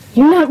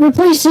 You're not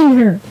replacing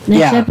her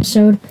next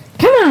episode.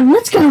 Come on,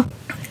 let's go.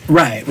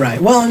 Right.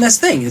 Well, and that's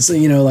the thing. It's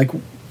like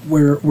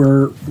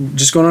we're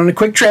just going on a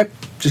quick trip.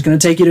 Just going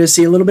to take you to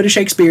see a little bit of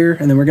Shakespeare,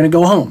 and then we're going to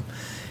go home.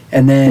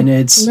 And then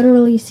it's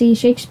literally see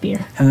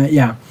Shakespeare.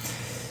 Yeah.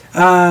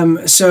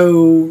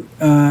 So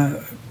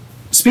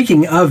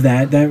speaking of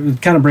that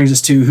kind of brings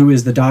us to who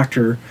is the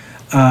doctor.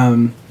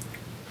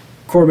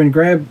 Corbin,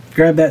 grab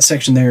that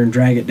section there and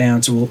drag it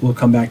down. So we'll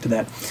come back to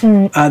that.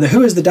 All right. The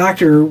who is the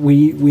doctor?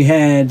 We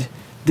had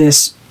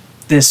this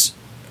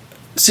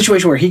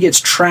situation where he gets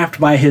trapped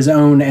by his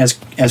own, as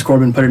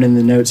Corbin put it in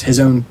the notes, his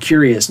own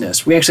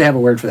curiousness. We actually have a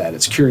word for that.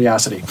 It's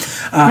curiosity.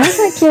 I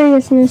thought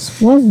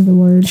curiousness was the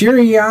word.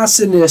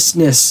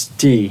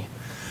 Curiousness-ty.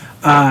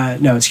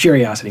 No, it's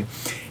curiosity.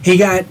 He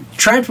got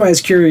trapped by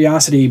his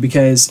curiosity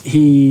because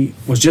he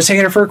was just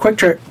taking her for a quick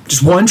trip.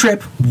 Just one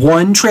trip.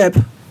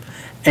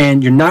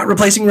 And you're not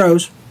replacing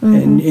Rose.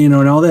 And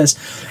and all this.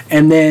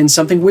 And then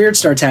something weird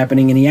starts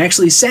happening, and he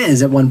actually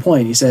says at one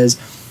point, he says,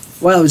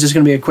 well, it was just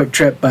going to be a quick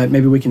trip, but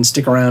maybe we can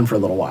stick around for a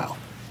little while.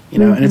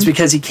 And it's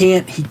because he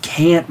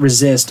can't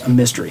resist a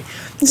mystery.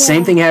 The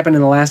same thing happened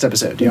in the last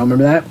episode. Do y'all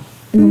remember that?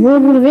 And the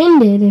world would have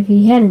ended if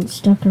he hadn't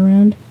stuck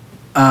around.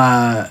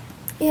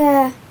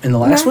 Yeah. In the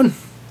last one?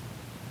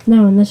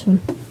 No, in this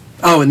one.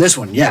 Oh, in this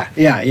one. Yeah,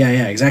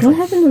 exactly. What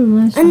happened in the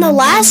last one? In the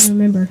last? I don't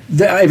remember.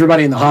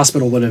 Everybody in the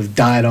hospital would have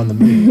died on the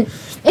moon.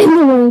 And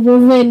the world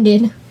would have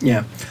ended.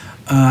 Yeah.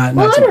 I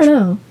don't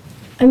know.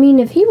 I mean,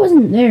 if he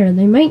wasn't there,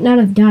 they might not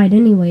have died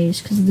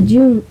anyways, because the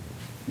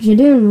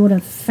Jadoon would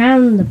have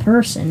found the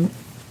person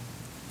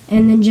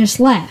and then just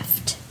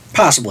left.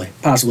 Possibly.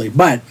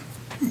 But,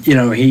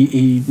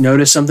 he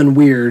noticed something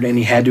weird and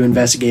he had to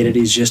investigate it.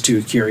 He's just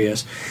too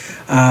curious.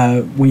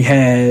 We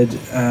had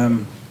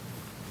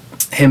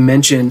him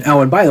mention,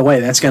 and by the way,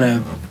 that's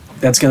gonna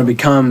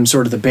become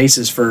sort of the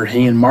basis for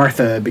he and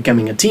Martha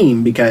becoming a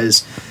team,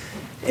 because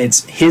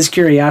it's his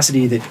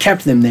curiosity that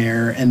kept them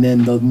there, and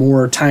then the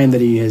more time that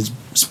he has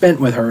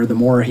spent with her, the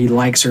more he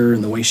likes her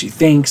and the way she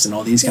thinks and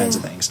all these kinds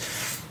of things.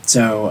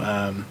 So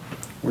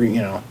we're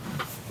gonna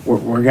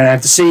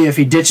have to see if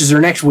he ditches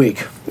her next week.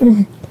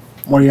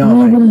 What do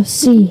y'all think? We're gonna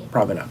see.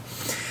 Probably not.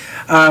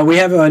 We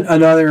have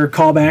another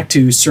callback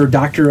to Sir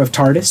Doctor of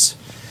TARDIS.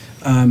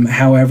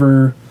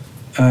 However,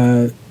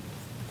 we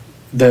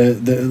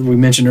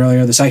mentioned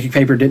earlier the psychic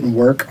paper didn't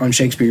work on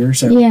Shakespeare.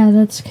 So yeah,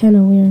 that's kind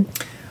of weird.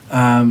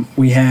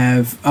 We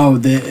have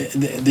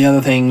the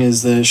other thing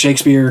is the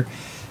Shakespeare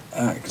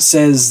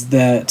says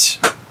that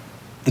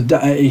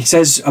he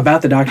says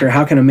about the doctor,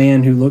 how can a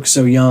man who looks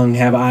so young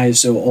have eyes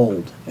so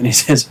old? And he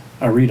says,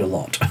 I read a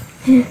lot.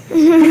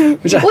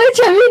 Which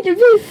I mean, to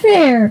be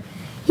fair,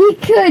 he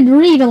could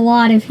read a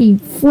lot if he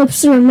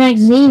flips through a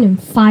magazine in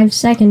 5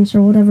 seconds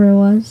or whatever it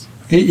was.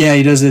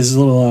 He does his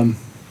little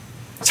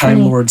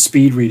Time Lord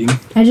speed reading.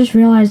 I just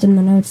realized in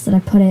the notes that I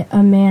put it,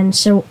 a man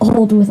so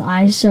old with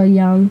eyes so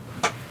young.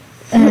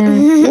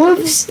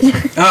 Whoops.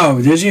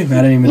 Oh, did you?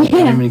 I didn't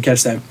even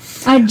catch that.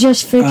 I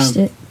just fixed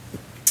it.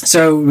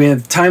 So we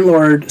have Time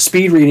Lord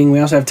speed reading. We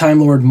also have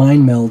Time Lord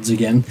mind melds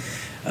again.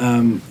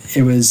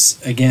 It was,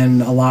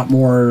 again, a lot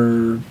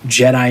more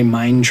Jedi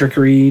mind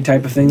trickery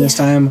type of thing this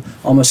time.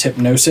 Almost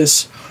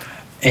hypnosis.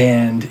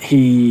 And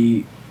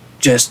he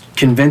just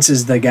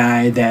convinces the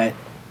guy that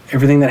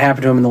everything that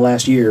happened to him in the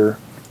last year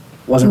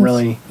wasn't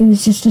really... It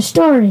was just a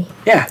story.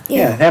 Yeah,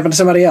 it happened to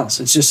somebody else.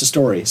 It's just a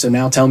story. So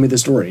now tell me the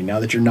story, now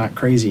that you're not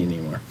crazy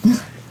anymore.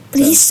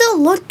 But he still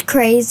looked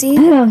crazy.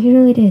 I know, he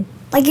really did.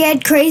 Like, he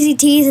had crazy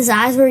teeth, his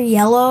eyes were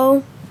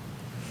yellow.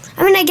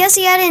 I mean, I guess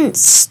he hadn't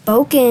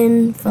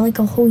spoken for like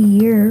a whole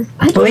year.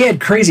 Well, he had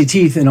crazy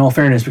teeth, in all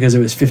fairness, because it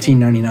was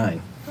 $15.99.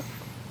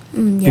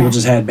 People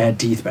just had bad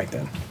teeth back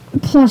then.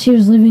 Plus, he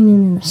was living in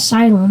an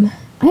asylum.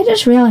 I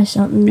just realized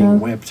something, Being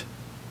whipped.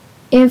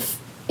 If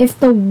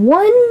the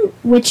one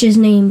witch's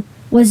name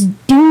was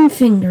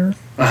Doomfinger,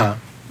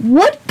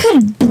 what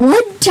could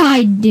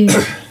Bloodtide do?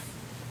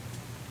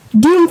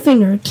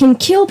 Doomfinger can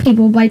kill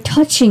people by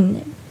touching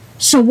them.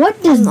 So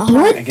what does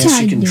Blood I guess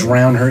she can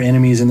drown her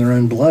enemies in their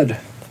own blood.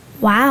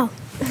 Wow.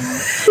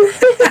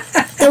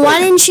 Then why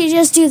didn't she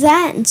just do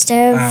that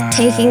instead of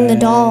taking the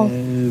doll?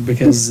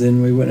 Because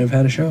then we wouldn't have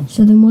had a show.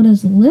 So then what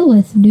does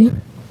Lilith do?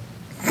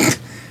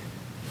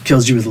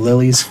 Kills you with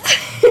lilies.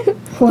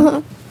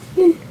 What?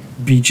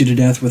 Beat you to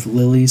death with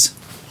lilies.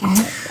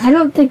 I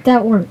don't think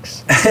that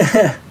works.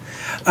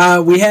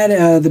 We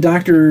had the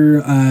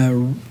doctor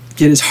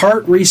get his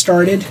heart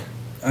restarted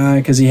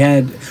because he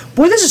had...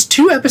 Boy, this is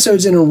 2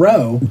 episodes in a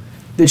row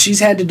that she's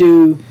had to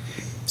do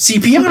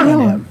CPR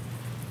on him.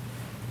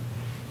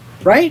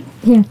 Right?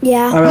 Yeah.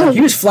 Yeah. I mean, like,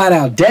 he was flat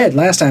out dead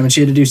last time, and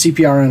she had to do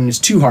CPR on his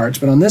 2 hearts.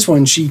 But on this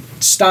one,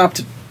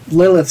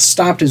 Lilith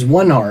stopped his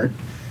 1 heart,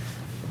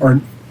 or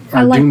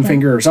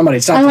Doomfinger, or somebody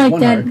stopped his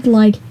 1 heart.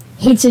 Like,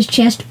 hits his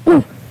chest.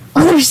 Ooh,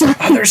 other side.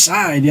 Other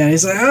side, yeah.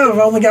 He's like, oh, I've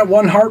only got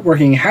 1 heart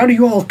working. How do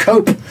you all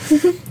cope?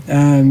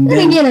 Then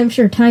again, I'm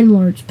sure Time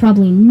Lords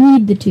probably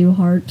need the 2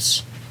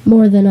 hearts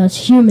more than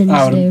us humans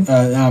do.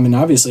 I mean,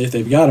 obviously, if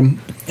they've got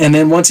them. And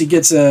then once he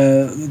gets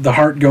the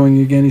heart going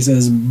again, he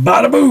says,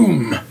 bada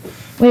boom!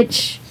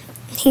 Which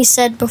he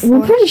said before.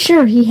 We're pretty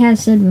sure he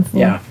has said before.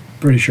 Yeah,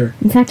 pretty sure.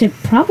 In fact, it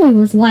probably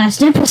was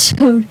last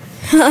episode.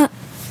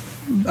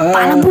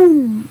 Bada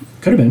boom.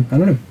 Could have been. I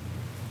don't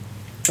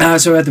know.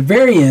 So at the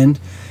very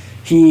end,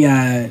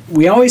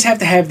 we always have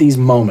to have these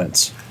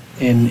moments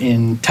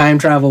in time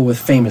travel with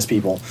famous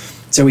people.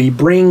 So he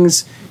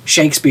brings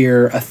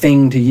Shakespeare a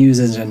thing to use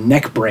as a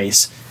neck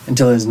brace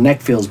until his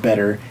neck feels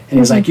better, and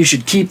he's like, you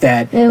should keep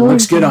that, it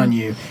looks good on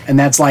you. And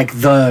that's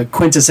like the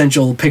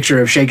quintessential picture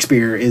of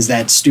Shakespeare, is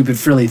that stupid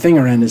frilly thing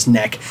around his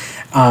neck.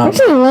 I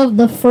actually love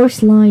the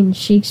first line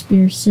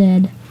Shakespeare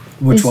said.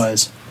 Which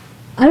was?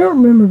 I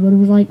don't remember, but it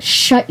was like,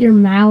 shut your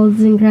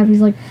mouths and crap.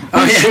 He's like,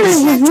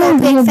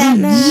 big fat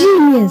mouth.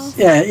 Genius.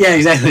 Yeah,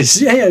 exactly.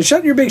 Yeah,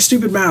 shut your big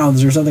stupid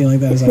mouths, or something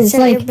like that. It's Shut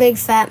like, your big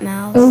fat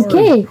mouth.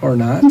 Okay. Or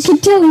not. You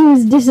could tell he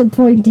was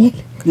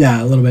disappointed.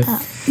 Yeah, a little bit.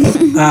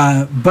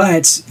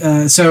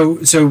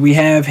 So we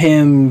have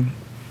him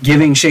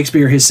giving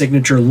Shakespeare his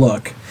signature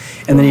look,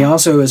 and then he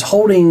also is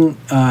holding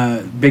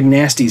Big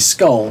Nasty's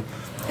skull,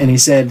 and he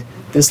said,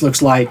 this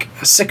looks like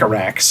a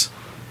Sycorax.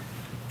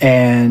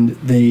 And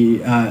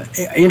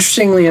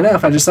interestingly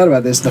enough, I just thought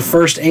about this, the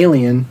first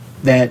alien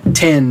that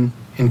Ten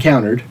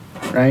encountered,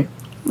 right?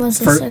 Was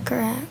the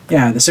Sycorax.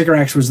 Yeah, the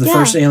Sycorax was the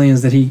first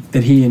aliens that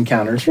he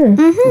encountered, Sure.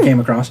 came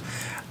across.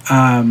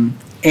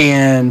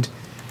 And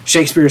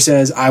Shakespeare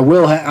says,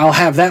 I'll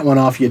have that one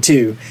off you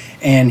too.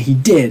 And he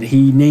did.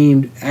 He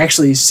named,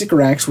 actually,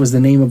 Sycorax was the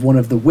name of one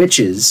of the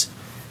witches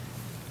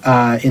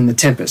in The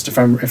Tempest, if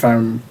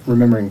I'm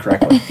remembering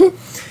correctly.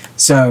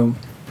 So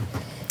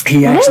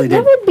he actually did.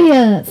 That would be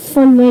a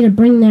fun way to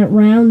bring that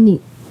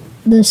round.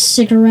 The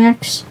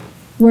Sycorax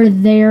were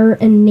there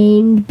and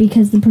named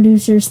because the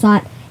producers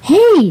thought,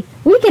 hey,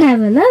 we could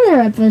have another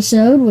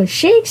episode with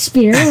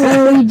Shakespeare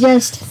where we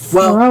just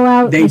throw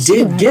out they the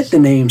did get the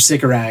name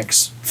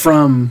Sycorax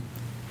from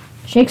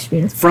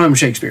Shakespeare. From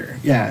Shakespeare,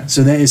 yeah.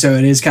 So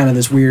it is kind of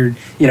this weird,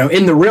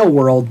 in the real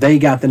world, they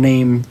got the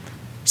name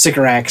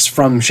Sycorax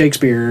from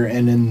Shakespeare,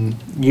 and in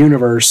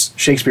universe,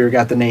 Shakespeare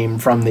got the name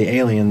from the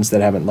aliens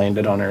that haven't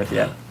landed on Earth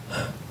yet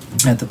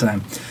at the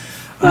time.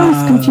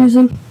 That's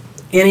confusing.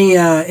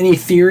 Any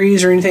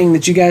theories or anything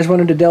that you guys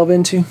wanted to delve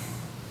into?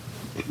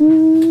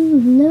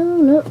 No,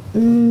 not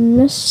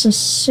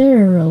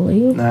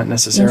necessarily. Not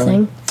necessarily.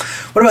 Nothing.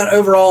 What about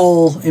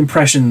overall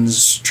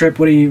impressions, Trip?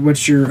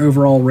 What's your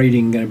overall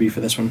rating going to be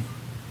for this one?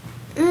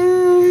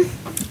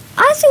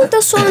 I think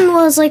this one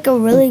was like a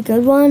really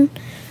good one.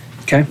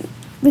 Okay.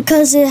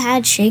 Because it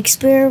had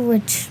Shakespeare,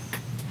 which,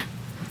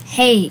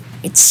 hey,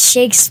 it's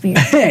Shakespeare.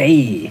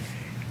 Hey.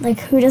 Like,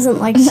 who doesn't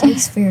like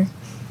Shakespeare?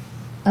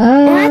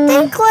 And I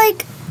think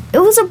like it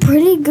was a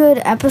pretty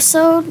good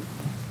episode.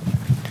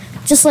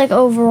 Just like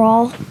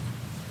overall.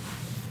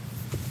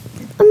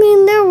 I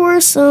mean, there were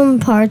some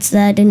parts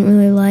that I didn't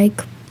really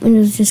like, and it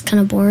was just kind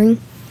of boring.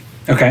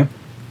 Okay.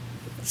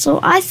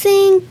 So I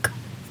think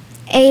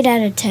 8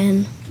 out of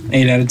 10.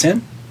 8 out of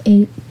 10?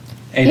 8.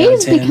 8 8 out of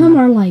has 10. become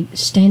our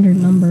standard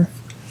number.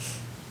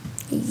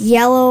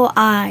 Yellow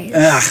eyes.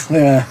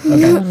 Yeah,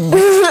 okay.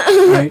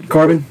 All right,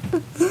 Corbin?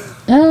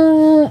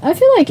 I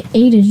feel like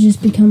 8 has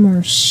just become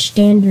our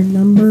standard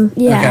number.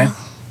 Yeah. Okay.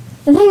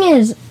 The thing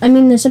is, I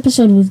mean, this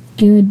episode was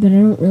good, but I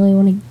don't really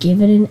want to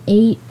give it an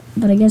 8.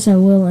 But I guess I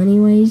will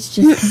anyways,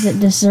 just because it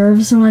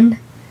deserves one.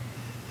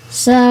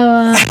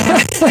 So,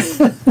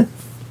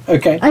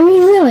 Okay. I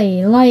mean,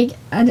 really, like,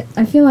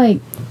 I feel like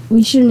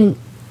we shouldn't...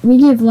 We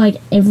give, like,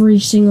 every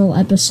single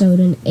episode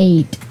an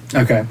 8.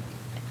 Okay.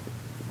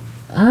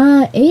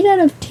 8 out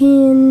of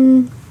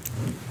 10...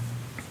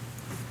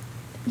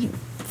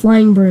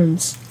 Flying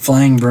brooms.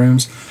 Flying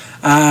brooms.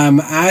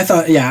 I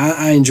thought,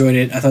 I enjoyed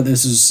it. I thought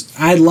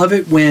I love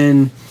it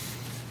when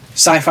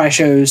sci-fi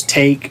shows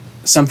take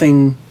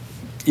something,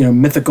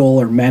 mythical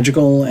or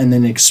magical and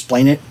then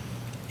explain it.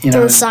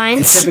 Through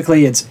science.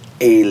 Typically it's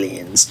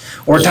aliens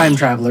or time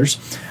travelers.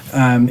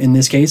 In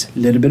this case, a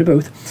little bit of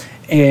both.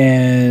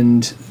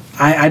 and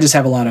I just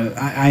have a lot of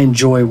I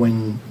enjoy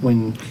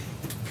when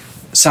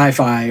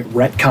sci-fi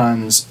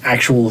retcons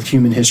actual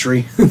human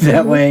history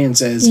that way and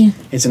says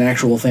it's an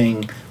actual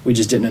thing. We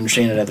just didn't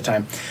understand it at the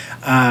time.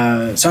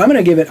 So I'm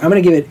gonna give it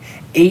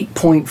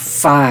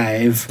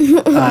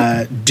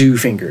 8.5 dew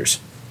fingers.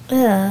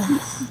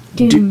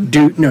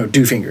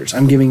 Dew fingers.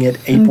 I'm giving it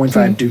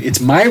 8.5 dew. It's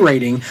my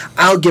rating.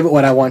 I'll give it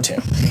what I want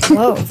to.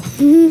 Whoa.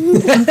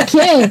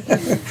 Okay.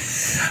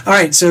 All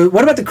right. So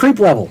what about the creep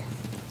level?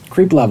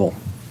 Creep level.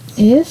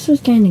 This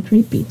was kind of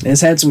creepy.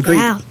 It's had some creep.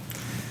 Yeah.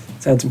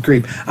 It's had some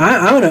creep.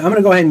 I'm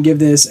gonna go ahead and give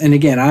this. And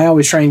again, I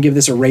always try and give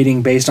this a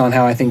rating based on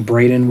how I think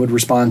Braden would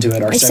respond to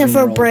it. Our Except for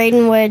 7-year-old.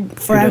 Braden would,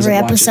 for every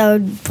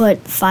episode, put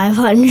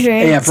 500.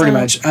 Yeah, pretty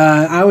much.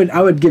 I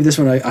would give this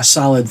one a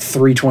solid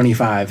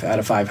 325 out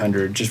of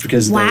 500, just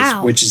because of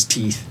those witches'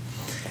 teeth,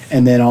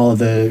 and then all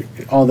the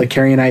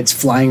Carrionites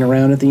flying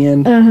around at the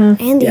end. Uh-huh.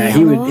 And Yeah,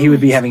 he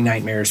would be having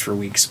nightmares for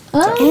weeks.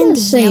 I'm And gonna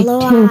say yellow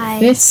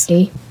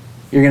 250.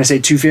 You're gonna say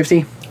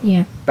 250?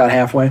 Yeah. About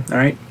halfway. All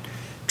right.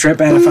 Trip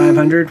out of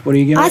 500. What are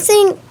you giving? I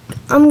think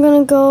I'm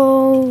going to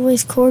go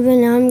with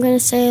Corbin. I'm going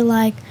to say,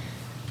 I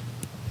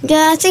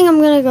think I'm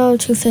going to go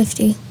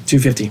 250.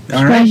 250. All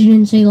Surprised right. you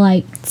didn't say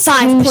 5.2.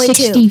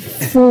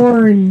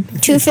 264 and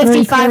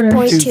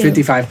 255.2.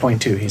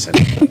 255.2, he said.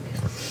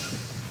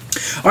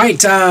 All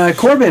right.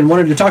 Corbin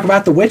wanted to talk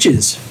about the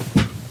witches.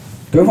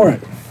 Go for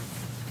it.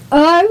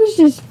 I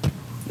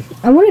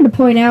wanted to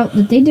point out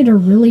that they did a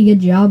really good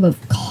job of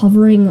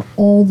covering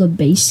all the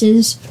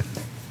bases.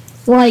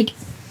 What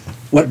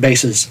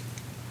bases?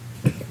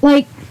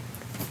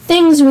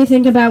 Things we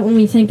think about when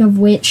we think of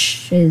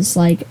witches,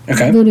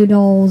 voodoo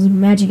dolls,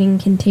 magic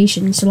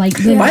incantations. So, By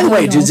the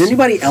way, does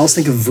anybody else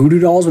think of voodoo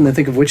dolls when they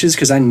think of witches?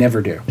 Because I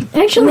never do.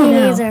 Actually, Me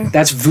no. neither.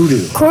 That's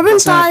voodoo. Corbin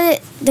That's not-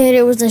 thought that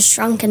it was a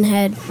shrunken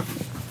head.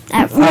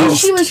 At When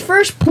first. she was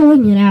first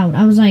pulling it out,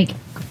 I was like,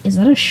 is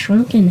that a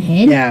shrunken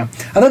head? Yeah, I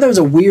thought that was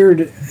a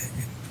weird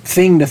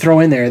thing to throw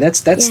in there. That's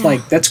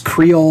that's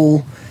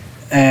Creole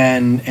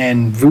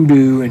and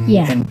voodoo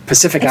and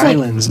Pacific It's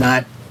Islands,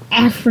 not.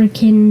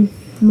 African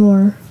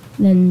more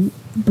than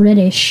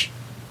British.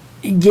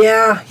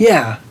 Yeah.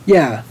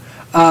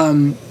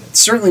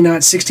 Certainly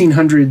not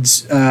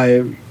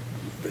 1600s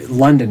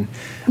London.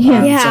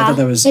 Yeah. So I thought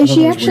that was. And I thought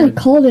she that was actually weird.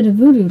 called it a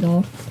voodoo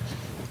doll.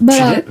 But, She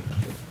did?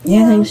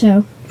 Yeah, I think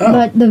so. Oh.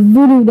 But the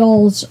voodoo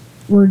dolls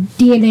were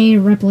DNA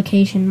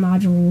replication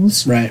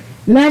modules. Right.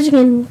 The magic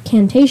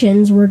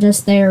incantations were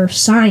just their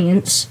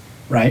science.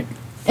 Right.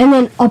 And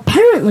then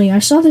apparently, I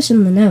saw this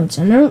in the notes,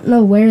 and I don't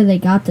know where they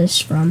got this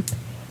from,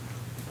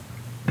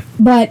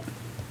 but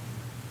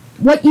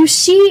what you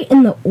see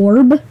in the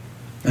orb,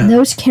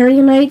 those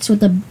Carrionites with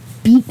the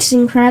beaks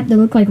and crap that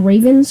look like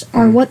ravens,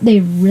 are what they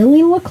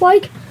really look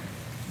like.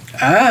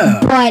 Oh.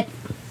 But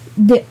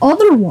the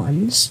other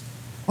ones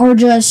are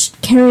just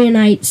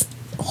Carrionites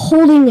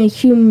holding a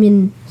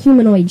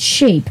humanoid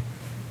shape,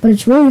 but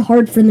it's really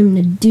hard for them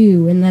to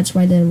do, and that's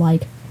why they're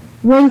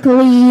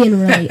wrinkly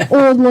and really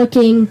old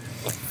looking.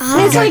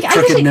 It's Got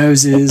crooked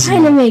noses. It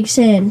kind of makes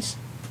sense.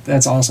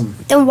 That's awesome.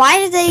 Then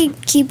why do they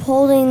keep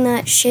holding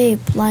that shape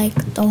the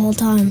whole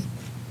time?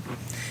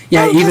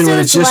 Yeah, Oh, even when because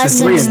it's just the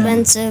less three of them.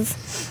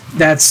 expensive.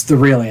 That's the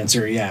real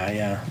answer.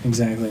 Yeah,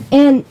 exactly.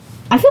 And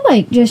I feel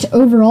like just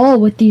overall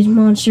with these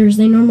monsters,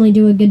 they normally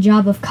do a good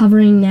job of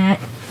covering that.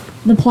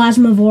 The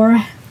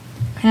plasmavore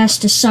has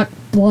to suck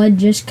blood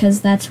just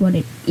because that's what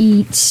it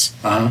eats.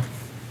 Uh-huh.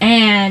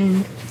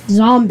 And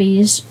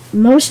zombies,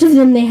 most of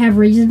them, they have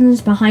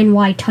reasons behind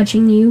why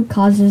touching you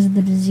causes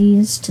the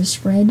disease to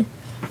spread.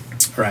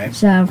 Right.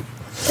 So,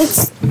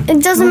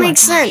 It doesn't make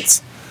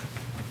sense.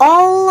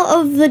 All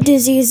of the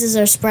diseases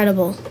are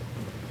spreadable.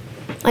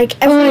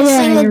 Every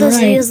single you're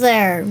disease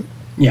there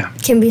Yeah.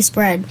 can be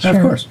spread.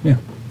 Of course. Yeah.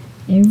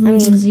 every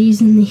disease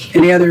in the...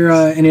 Any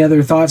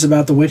other thoughts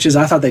about the witches?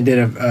 I thought they did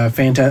a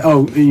fantastic.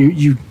 Oh,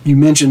 you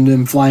mentioned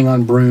them flying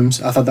on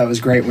brooms. I thought that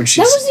was great when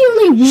she's. That was the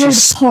only weird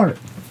part.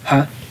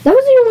 Huh? That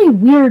was the only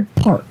weird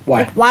part.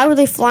 Why? Why were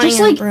they flying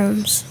Just on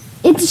brooms?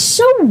 It's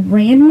so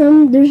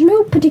random. There's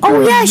no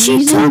particular she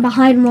reason took-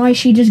 behind why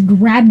she just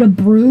grabbed a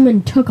broom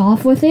and took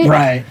off with it.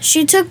 Right.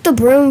 She took the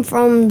broom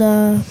from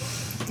the...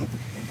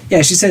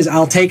 Yeah, she says,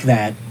 "I'll take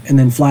that," and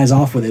then flies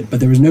off with it. But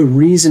there was no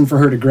reason for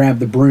her to grab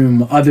the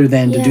broom other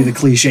than to do Yeah. the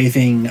cliche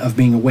thing of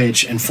being a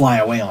witch and fly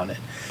away on it.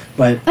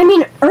 But I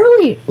mean,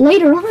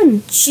 later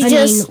on, She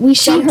just we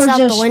see jumps her out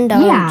the window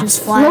and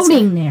just flies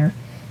floating there.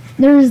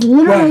 There is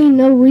literally Right.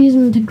 no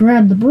reason to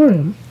grab the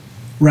broom.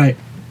 right,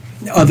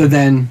 other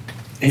than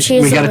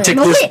She's we got to a tick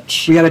witch. this. A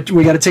witch.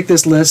 We got to tick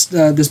this list,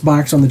 this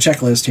box on the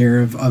checklist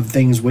here of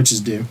things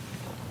witches do.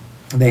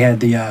 They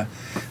had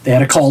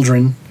a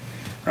cauldron,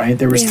 right?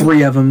 There was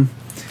 3 of them.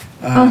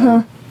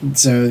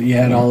 So you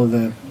had all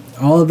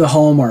of the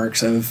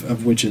hallmarks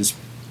of witches.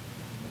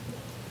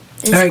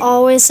 There's Alright.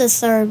 always a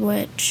third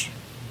witch.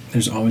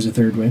 There's always a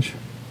third witch.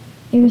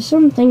 It was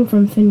something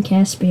from Finn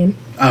Caspian.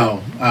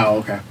 Oh,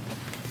 okay.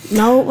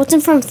 No, it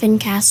wasn't from Finn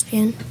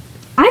Caspian.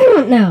 I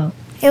don't know.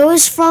 It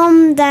was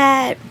from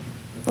that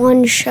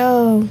one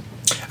show.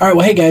 All right,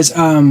 well, hey guys,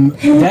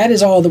 that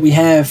is all that we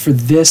have for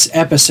this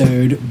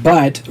episode.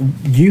 But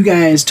you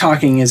guys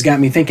talking has got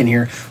me thinking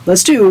here.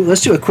 Let's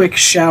do a quick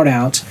shout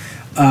out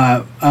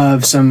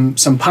of some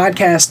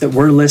podcasts that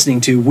we're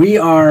listening to. We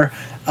are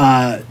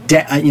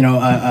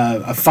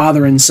a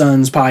father and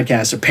sons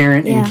podcast, a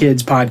parent and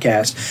kids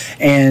podcast,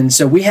 and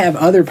so we have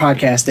other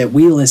podcasts that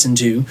we listen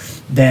to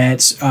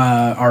that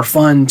are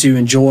fun to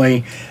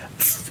enjoy,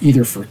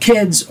 either for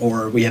kids,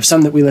 or we have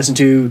some that we listen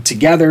to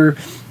together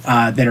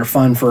that are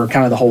fun for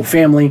kind of the whole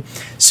family.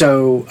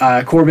 So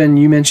Corbin,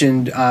 you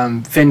mentioned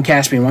Finn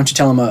Caspian. Why don't you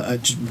tell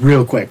him just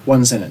real quick,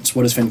 one sentence?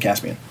 What is Finn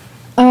Caspian?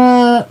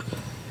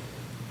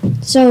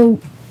 So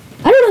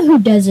I don't know who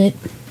does it.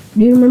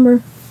 Do you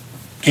remember?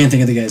 Can't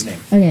think of the guy's name.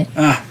 Okay.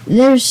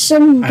 There's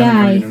some I haven't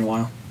guy. heard it in a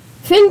while.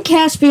 Finn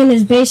Caspian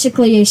is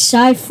basically a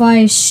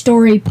sci-fi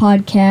story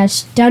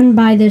podcast done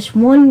by this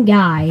one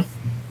guy,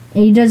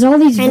 and he does all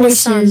these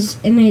voices,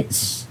 and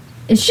it's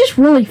just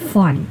really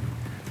fun,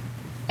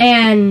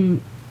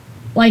 and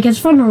like it's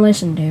fun to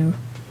listen to.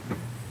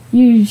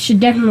 You should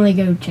definitely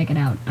go check it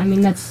out. I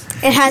mean, it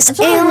has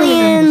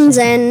aliens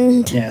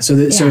and so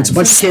it's a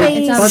bunch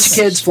of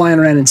kids flying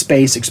around in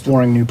space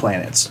exploring new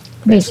planets.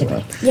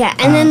 Basically. Yeah,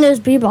 and then there's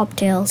Bebop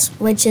Tales,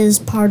 which is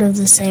part of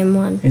the same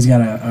one. He's got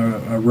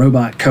a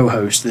robot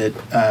co-host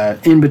that,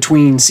 in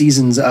between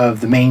seasons of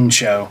the main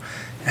show,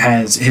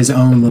 has his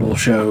own little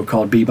show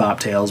called Bebop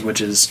Tales, which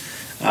is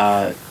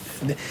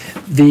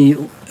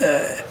the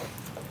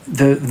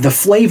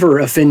flavor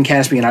of Finn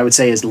Caspian, I would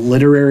say, is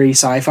literary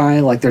sci-fi.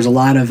 Like, there's a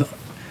lot of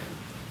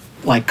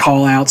like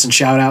call-outs and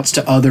shout-outs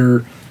to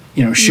other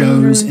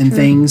shows and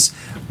things,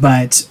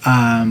 but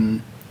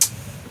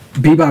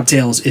Bebop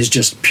Tales is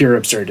just pure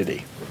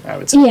absurdity, I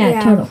would say.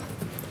 Yeah. Total.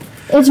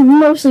 It's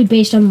mostly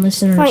based on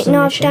listeners. Fighting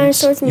off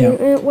dinosaurs and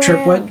mutant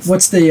Trip, werewolves.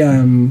 what's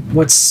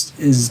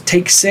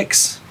take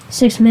 6?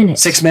 6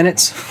 minutes. 6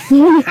 minutes?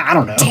 I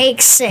don't know.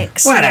 Take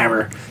 6.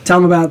 Whatever. Tell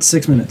them about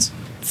 6 minutes.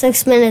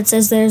 6 minutes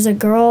is there's a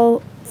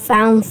girl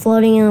found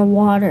floating in the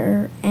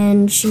water,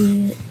 and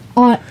she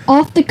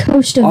off the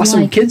coast of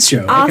awesome kids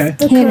show. off Okay.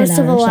 the Canada coast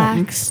of or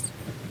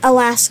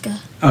Alaska.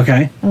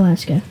 Okay.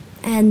 Alaska.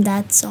 And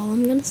that's all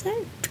I'm gonna say,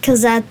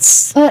 because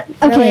that's Okay,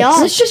 really all.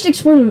 let's just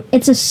explain.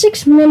 It's a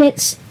 6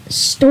 minutes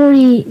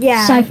story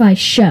sci-fi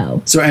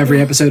show. So every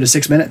episode is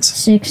 6 minutes.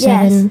 6,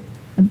 Yes. 7,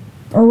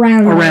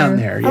 around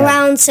there. Yeah.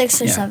 Around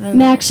 6 or 7.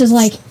 Max is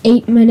like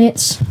 8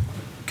 minutes.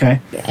 Okay.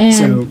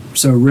 And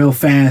So real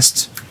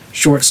fast,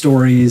 short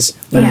stories.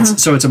 But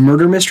it's a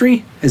murder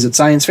mystery. Is it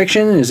science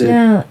fiction? Is it?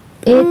 no,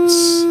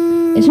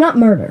 it's not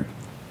murder.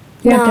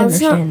 You have to No, it's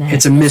not. understand that.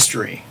 It's a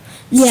mystery.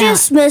 It's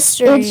just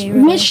mystery. It's really.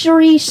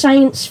 mystery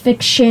science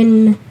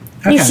fiction,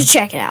 Okay. You should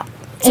check it out.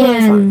 It's really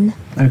fun.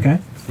 and Okay.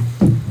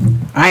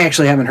 I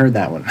actually haven't heard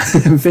that one.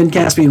 Finn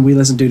Caspian we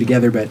listened to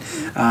together, but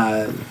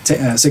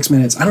 6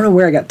 minutes. I don't know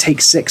where I got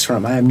Take 6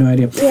 from. I have no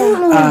idea.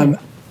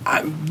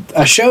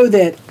 A show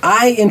that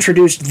I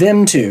introduced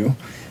them to,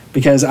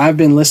 because I've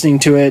been listening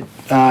to it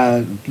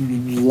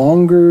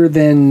longer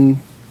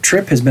than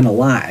Trip has been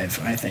alive,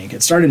 I think.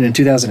 It started in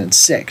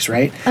 2006,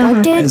 right?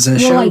 As a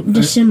show, like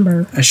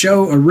December. a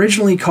show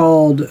originally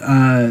called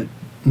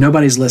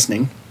Nobody's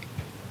Listening.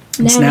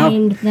 It's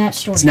named That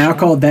Story It's now Show.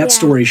 called That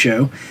Story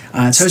Show.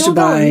 It's hosted Still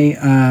by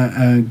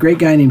a great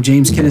guy named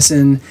James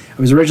Kinnison. It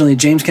was originally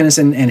James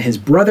Kinnison and his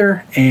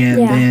brother, and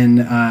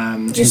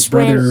then his Just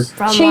brother... went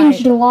from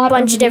changed a lot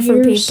bunch over of the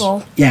different years.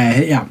 people.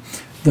 Yeah.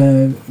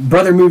 The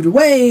brother moved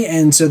away,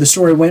 and so the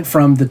story went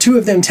from the two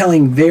of them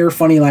telling their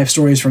funny life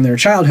stories from their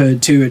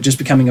childhood to it just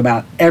becoming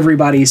about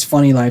everybody's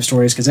funny life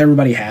stories, because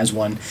everybody has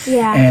one.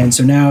 Yeah. And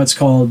so now it's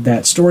called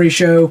That Story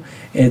Show.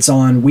 It's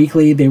on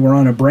weekly. They were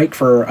on a break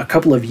for a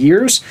couple of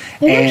years.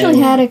 They've actually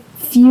had a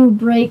few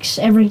breaks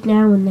every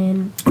now and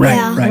then. Right,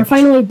 Yeah. They're right.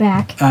 finally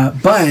back.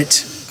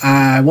 But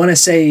I want to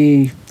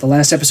say the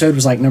last episode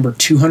was like number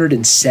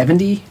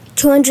 270,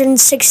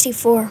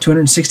 264.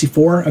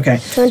 264. Okay.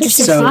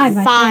 265,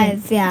 I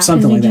 5, yeah.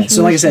 Something They like that. just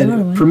So, like I said,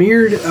 released another one.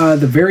 premiered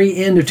the very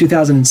end of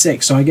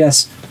 2006. So I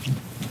guess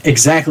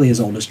exactly as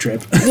old as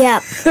Trip,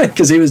 Yeah.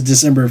 because he was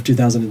December of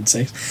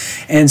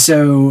 2006. And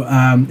so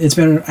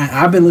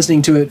I've been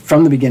listening to it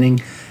from the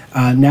beginning.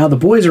 Now the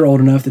boys are old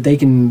enough that they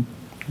can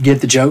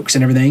get the jokes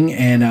and everything,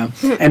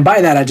 and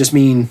by that I just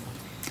mean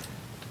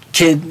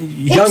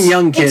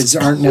young kids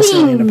aren't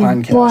necessarily into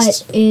clean,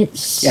 podcasts.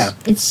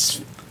 But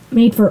it's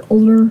made for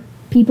older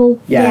people.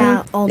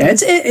 Yeah, older.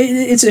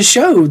 It's a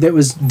show that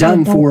was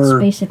done Adults, for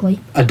basically.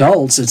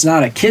 adults. It's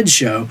not a kids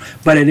show,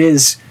 but it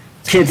is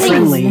kid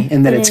friendly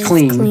in that It it's is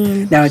clean.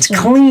 clean. Now it's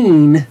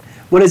clean.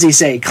 What does he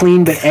say?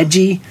 Clean but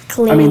edgy.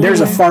 I mean,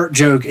 there's a Clean. fart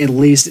joke at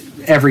least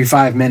every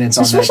 5 minutes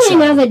on Especially that show.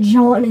 now that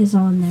John is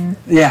on there.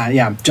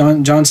 Yeah.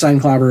 John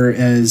Steinklauber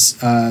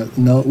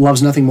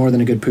loves nothing more than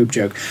a good poop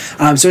joke.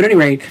 So at any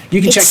rate,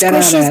 you can check that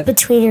out squishes at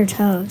between your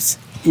toes.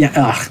 you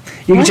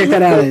can check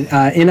that out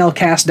at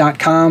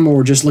nlcast.com,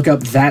 or just look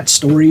up That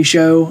Story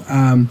Show.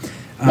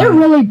 They're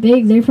really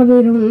big. They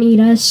probably don't need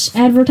us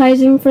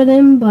advertising for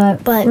them,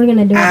 but we're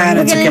gonna do it.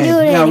 That's We're gonna do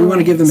it No, we want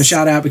to anyways. give them a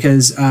shout out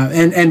because,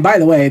 and by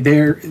the way,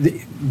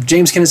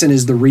 James Kinnison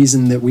is the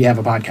reason that we have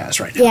a podcast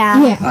right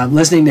now. Yeah.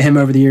 Listening to him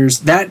over the years,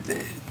 that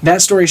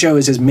story show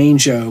is his main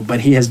show,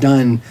 but he has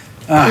done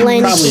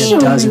probably a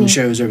dozen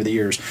shows over the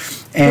years,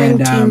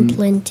 and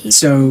Plenty.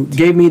 so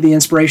gave me the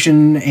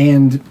inspiration,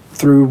 and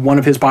through one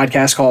of his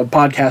podcasts called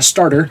Podcast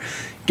Starter,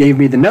 gave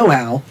me the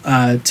know-how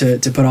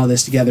to put all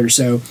this together.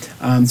 So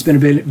it's been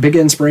a big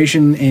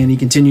inspiration, and he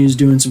continues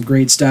doing some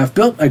great stuff.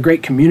 Built a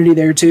great community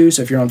there too.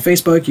 So if you're on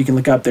Facebook, you can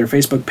look up their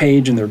Facebook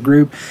page and their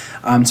group.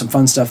 Some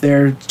fun stuff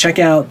there. Check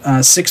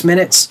out 6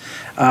 Minutes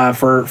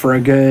for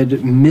a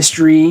good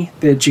mystery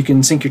that you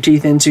can sink your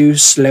teeth into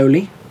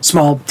slowly.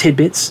 Small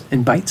tidbits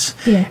and bites.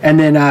 Yeah. And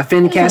then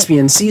Finn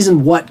Caspian,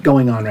 season what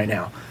going on right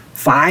now?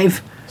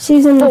 5?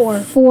 Season 4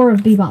 of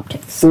Bebop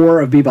Tales.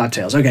 4 of Bebop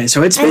Tales. Okay,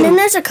 so it's been... And then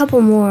there's a couple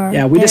more.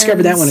 Yeah, we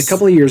discovered that one a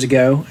couple of years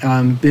ago.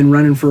 Been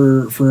running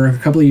for a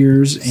couple of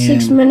years.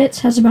 And 6 Minutes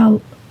has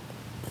about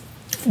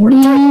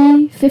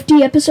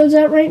 50 episodes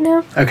out right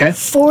now. Okay.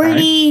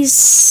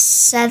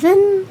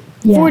 47?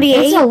 Yeah, 48?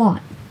 That's a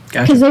lot.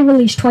 Gotcha. Because they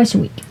release twice a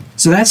week.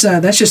 So that's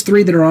just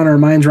 3 that are on our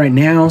minds right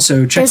now.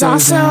 So check There's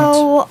those out.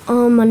 also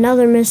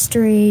another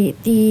mystery,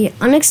 the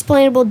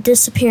unexplainable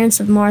disappearance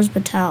of Mars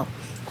Battelle.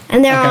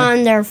 And they're Okay.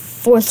 on their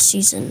 4th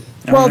season.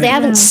 All Well, right. they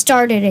haven't Yeah.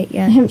 started it I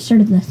yet. haven't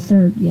started the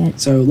 3rd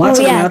yet. So lots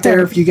Oh, of them yeah, out there.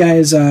 third. If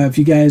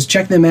you guys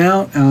check them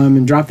out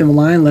and drop them a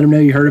line, let them know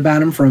you heard about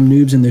them from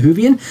Noobs and the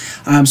Whovian.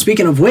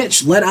 Speaking of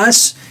which, let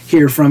us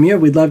hear from you.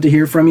 We'd love to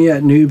hear from you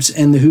at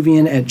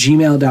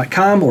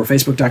noobsandthewhovian@gmail.com or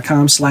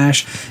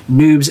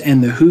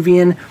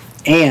facebook.com/noobsandthewhovian.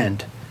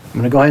 And I'm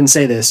going to go ahead and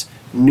say this,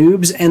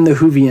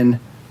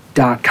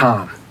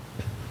 noobsandthewhovian.com.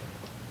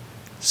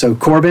 So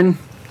Corbin,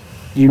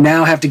 you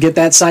now have to get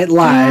that site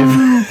live.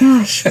 Oh,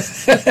 gosh.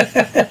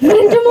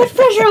 Putting too much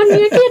pressure on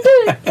me. I can't do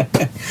it.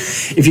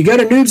 If you go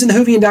to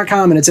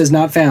noobsandthewhovian.com and it says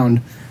not found,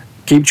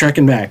 keep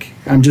trekking back.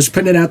 I'm just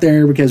putting it out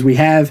there because we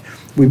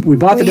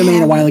bought the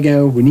domain a while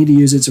ago. We need to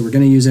use it, so we're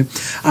going to use it.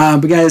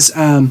 But guys,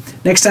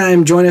 next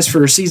time, join us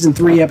for Season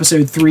 3,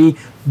 Episode 3,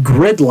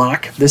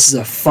 Gridlock. This is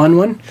a fun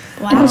one.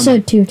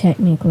 Episode 2,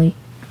 technically.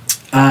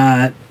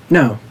 No,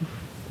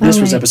 this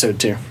was right. Episode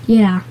 2.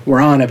 Yeah. We're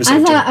on Episode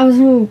 2. I thought I was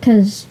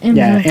because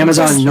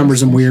Amazon numbers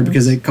them weird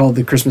because they called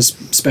the Christmas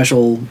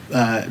special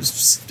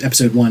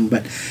Episode 1.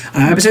 But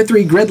Episode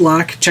 3,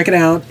 Gridlock, check it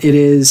out. It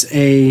is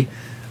a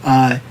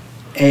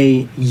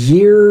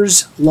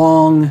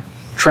years-long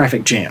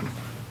traffic jam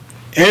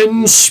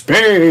in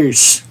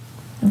space.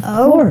 Of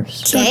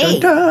course. Okay.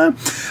 All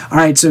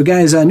right, so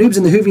guys, Noobs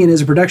and the Whovian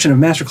is a production of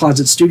Master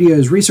Closet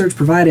Studios. Research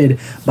provided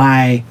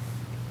by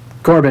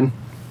Corbin.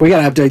 We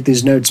got to update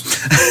these notes.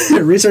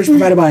 Research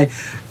provided by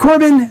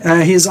Corbin.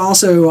 He is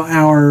also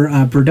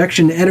our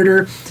production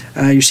editor.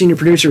 Your senior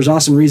producer is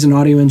Austin Reason.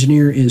 Audio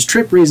engineer is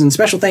Trip Reason.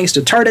 Special thanks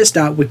to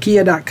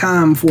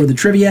tardis.wikia.com for the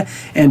trivia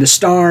and to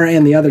Star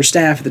and the other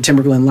staff at the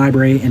Timberglen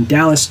Library in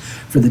Dallas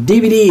for the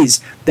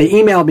DVDs. They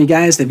emailed me,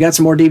 guys. They've got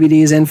some more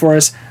DVDs in for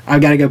us.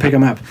 I've got to go pick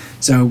them up.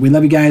 So we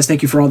love you guys.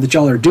 Thank you for all that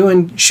y'all are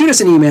doing. Shoot us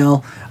an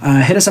email.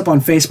 Hit us up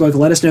on Facebook.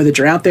 Let us know that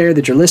you're out there,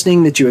 that you're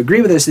listening, that you agree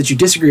with us, that you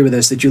disagree with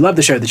us, that you love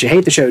the show, that you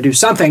hate the show. Do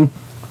something.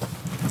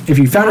 If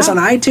you found us on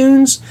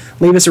iTunes,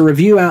 leave us a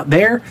review out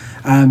there.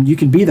 You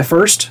can be the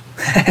first.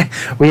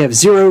 We have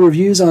 0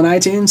 reviews on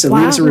iTunes, so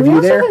leave us a We review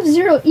also there. have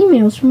 0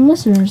 emails from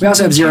listeners. We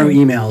also have 0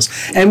 emails.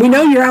 And we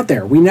know you're out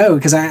there. We know,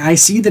 because I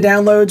see the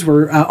downloads.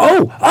 We're,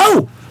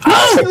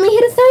 Recently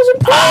hit 1,000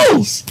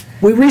 plays.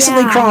 we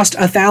recently Yeah. crossed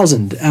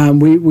 1,000.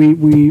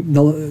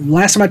 The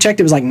last time I checked,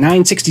 it was like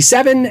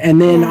 967,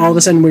 and then all of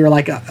a sudden we were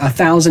like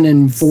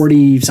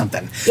 1,040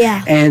 something.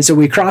 Yeah. And so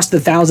we crossed the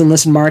 1,000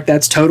 listen mark.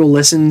 That's total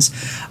listens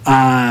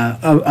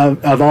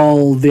of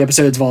all the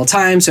episodes of all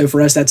time. So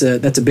for us, that's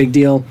a big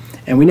deal.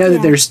 And we know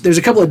that there's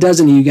a couple of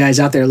dozen of you guys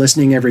out there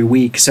listening every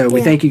week. So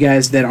we thank you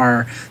guys that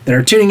are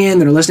tuning in,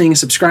 that are listening,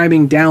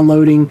 subscribing,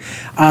 downloading.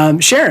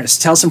 Share us.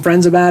 Tell some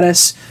friends about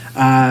us.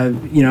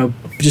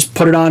 Just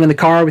put it on in the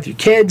car with your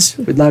kids.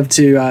 We'd love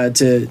to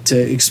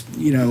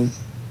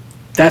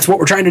that's what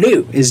we're trying to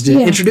do, is to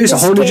introduce a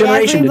whole new Get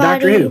generation to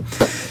Doctor Who.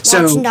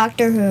 Watching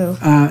Doctor Who.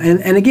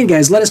 And again,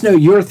 guys, let us know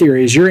your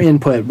theories, your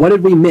input. What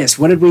did we miss?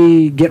 What did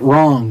we get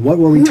wrong? What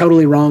were we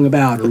totally wrong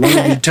about? Or what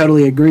did you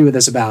totally agree with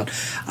us about?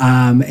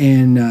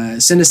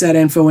 And send us that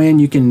info in.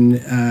 You can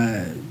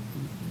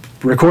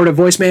record a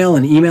voicemail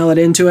and email it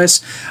in to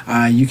us.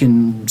 You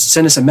can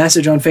send us a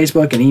message on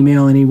Facebook and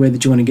email any way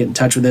that you want to get in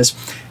touch with us.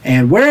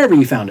 And wherever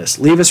you found us,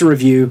 leave us a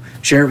review.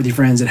 Share it with your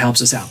friends. It helps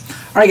us out.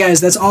 All right,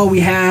 guys, that's all we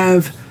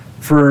have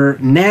for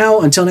now.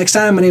 Until next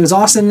time, my name is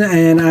Austin,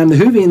 and I'm the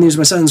Whovian. These are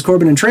my sons,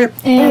 Corbin and Trip.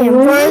 And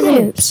We're we're the the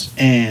noobs.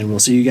 And we'll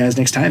see you guys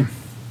next time.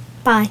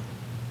 Bye.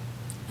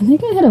 I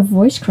think I had a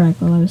voice crack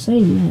while I was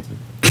saying that.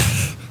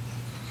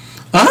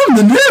 I'm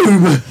the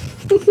noob!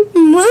 Beep,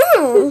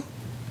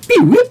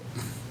 whoop.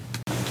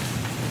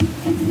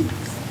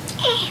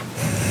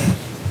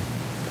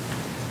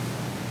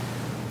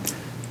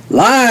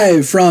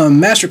 Live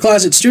from Master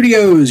Closet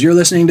Studios, you're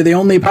listening to the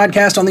only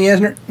podcast on the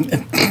internet.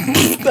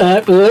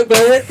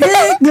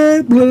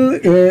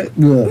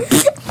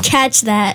 Catch that.